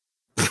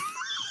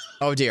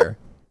 Oh dear.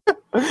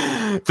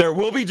 There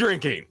will be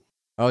drinking.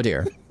 Oh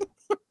dear.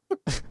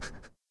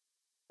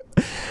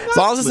 As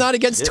long as it's not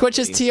against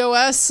Twitch's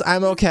TOS,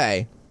 I'm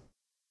okay.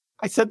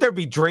 I said there'd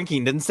be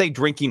drinking. Didn't say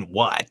drinking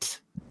what?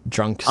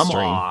 Drunk Come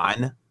stream.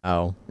 on.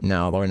 Oh,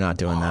 no, we're not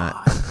doing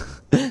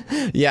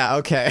that. Yeah,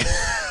 okay.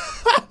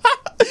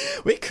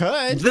 We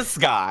could. This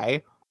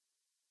guy.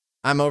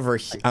 I'm over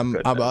here. I'm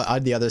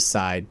on the other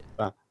side.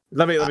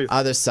 Let me.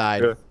 Other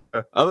side.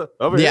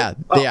 Over here?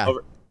 Yeah.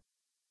 Over.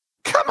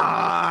 Come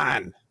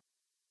on.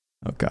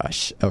 Oh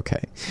gosh.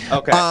 Okay.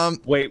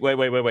 Wait.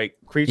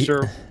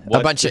 Creature.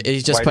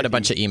 He just put a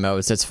bunch of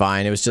emotes. It's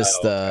fine. It was just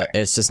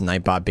it's just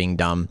Nightbot being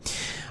dumb.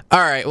 All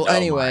right. Well,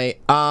 anyway,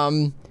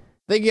 thank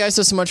you guys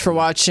so much for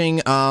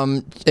watching.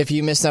 If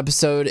you missed an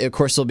episode, of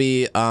course, we'll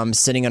be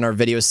sitting in our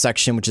video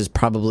section, which is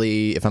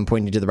probably, if I'm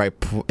pointing to the right,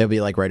 it'll be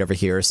like right over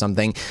here or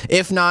something.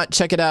 If not,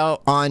 check it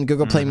out on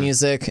Google Play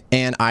Music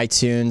and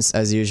iTunes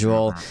as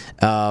usual,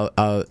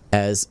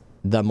 as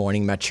The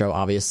Morning Metro,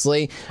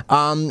 obviously.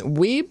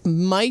 We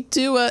might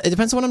do it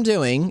depends on what I'm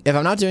doing. If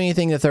I'm not doing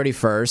anything the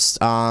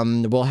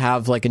 31st, we'll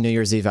have like a New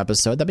Year's Eve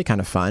episode. That'd be kind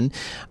of fun.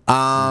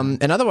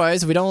 And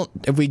otherwise,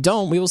 if we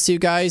don't, we will see you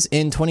guys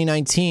in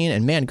 2019.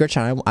 And man,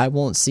 Gertrude, I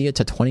won't see you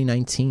to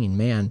 2019,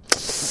 man.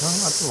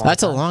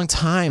 That's a long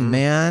time,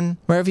 man.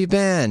 Where have you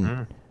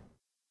been?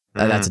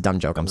 That's a dumb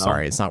joke. I'm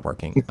sorry. It's not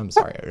working. I'm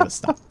sorry. I'm gonna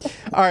stop.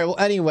 All right. Well,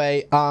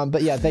 anyway,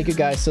 but yeah, thank you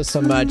guys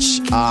so much.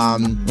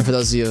 For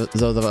those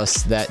of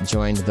us that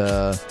joined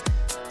the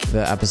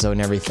episode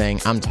and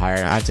everything, I'm tired.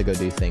 I have to go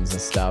do things and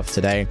stuff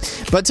today.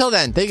 But till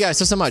then, thank you guys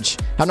so much.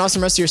 Have an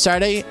awesome rest of your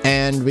Saturday,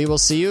 and we will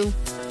see you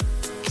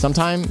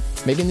sometime,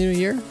 maybe in the new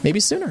year, maybe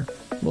sooner.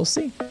 We'll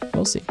see.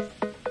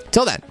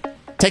 Till then,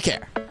 take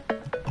care.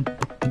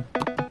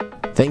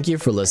 Thank you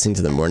for listening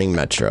to The Morning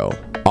Metro.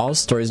 All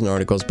stories and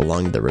articles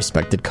belong to their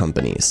respected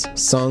companies.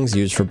 Songs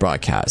used for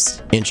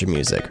broadcast. Intro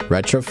music,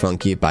 Retro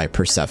Funky by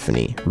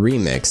Persephone.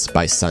 Remix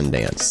by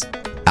Sundance.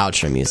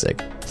 Outro music,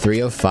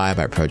 305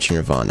 by Approaching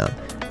Nirvana.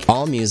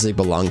 All music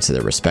belongs to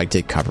their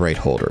respected copyright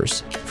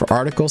holders. For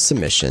article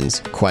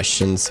submissions,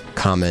 questions,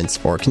 comments,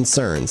 or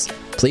concerns,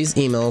 please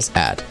email us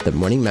at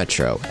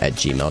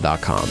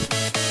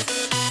themorningmetro@gmail.com.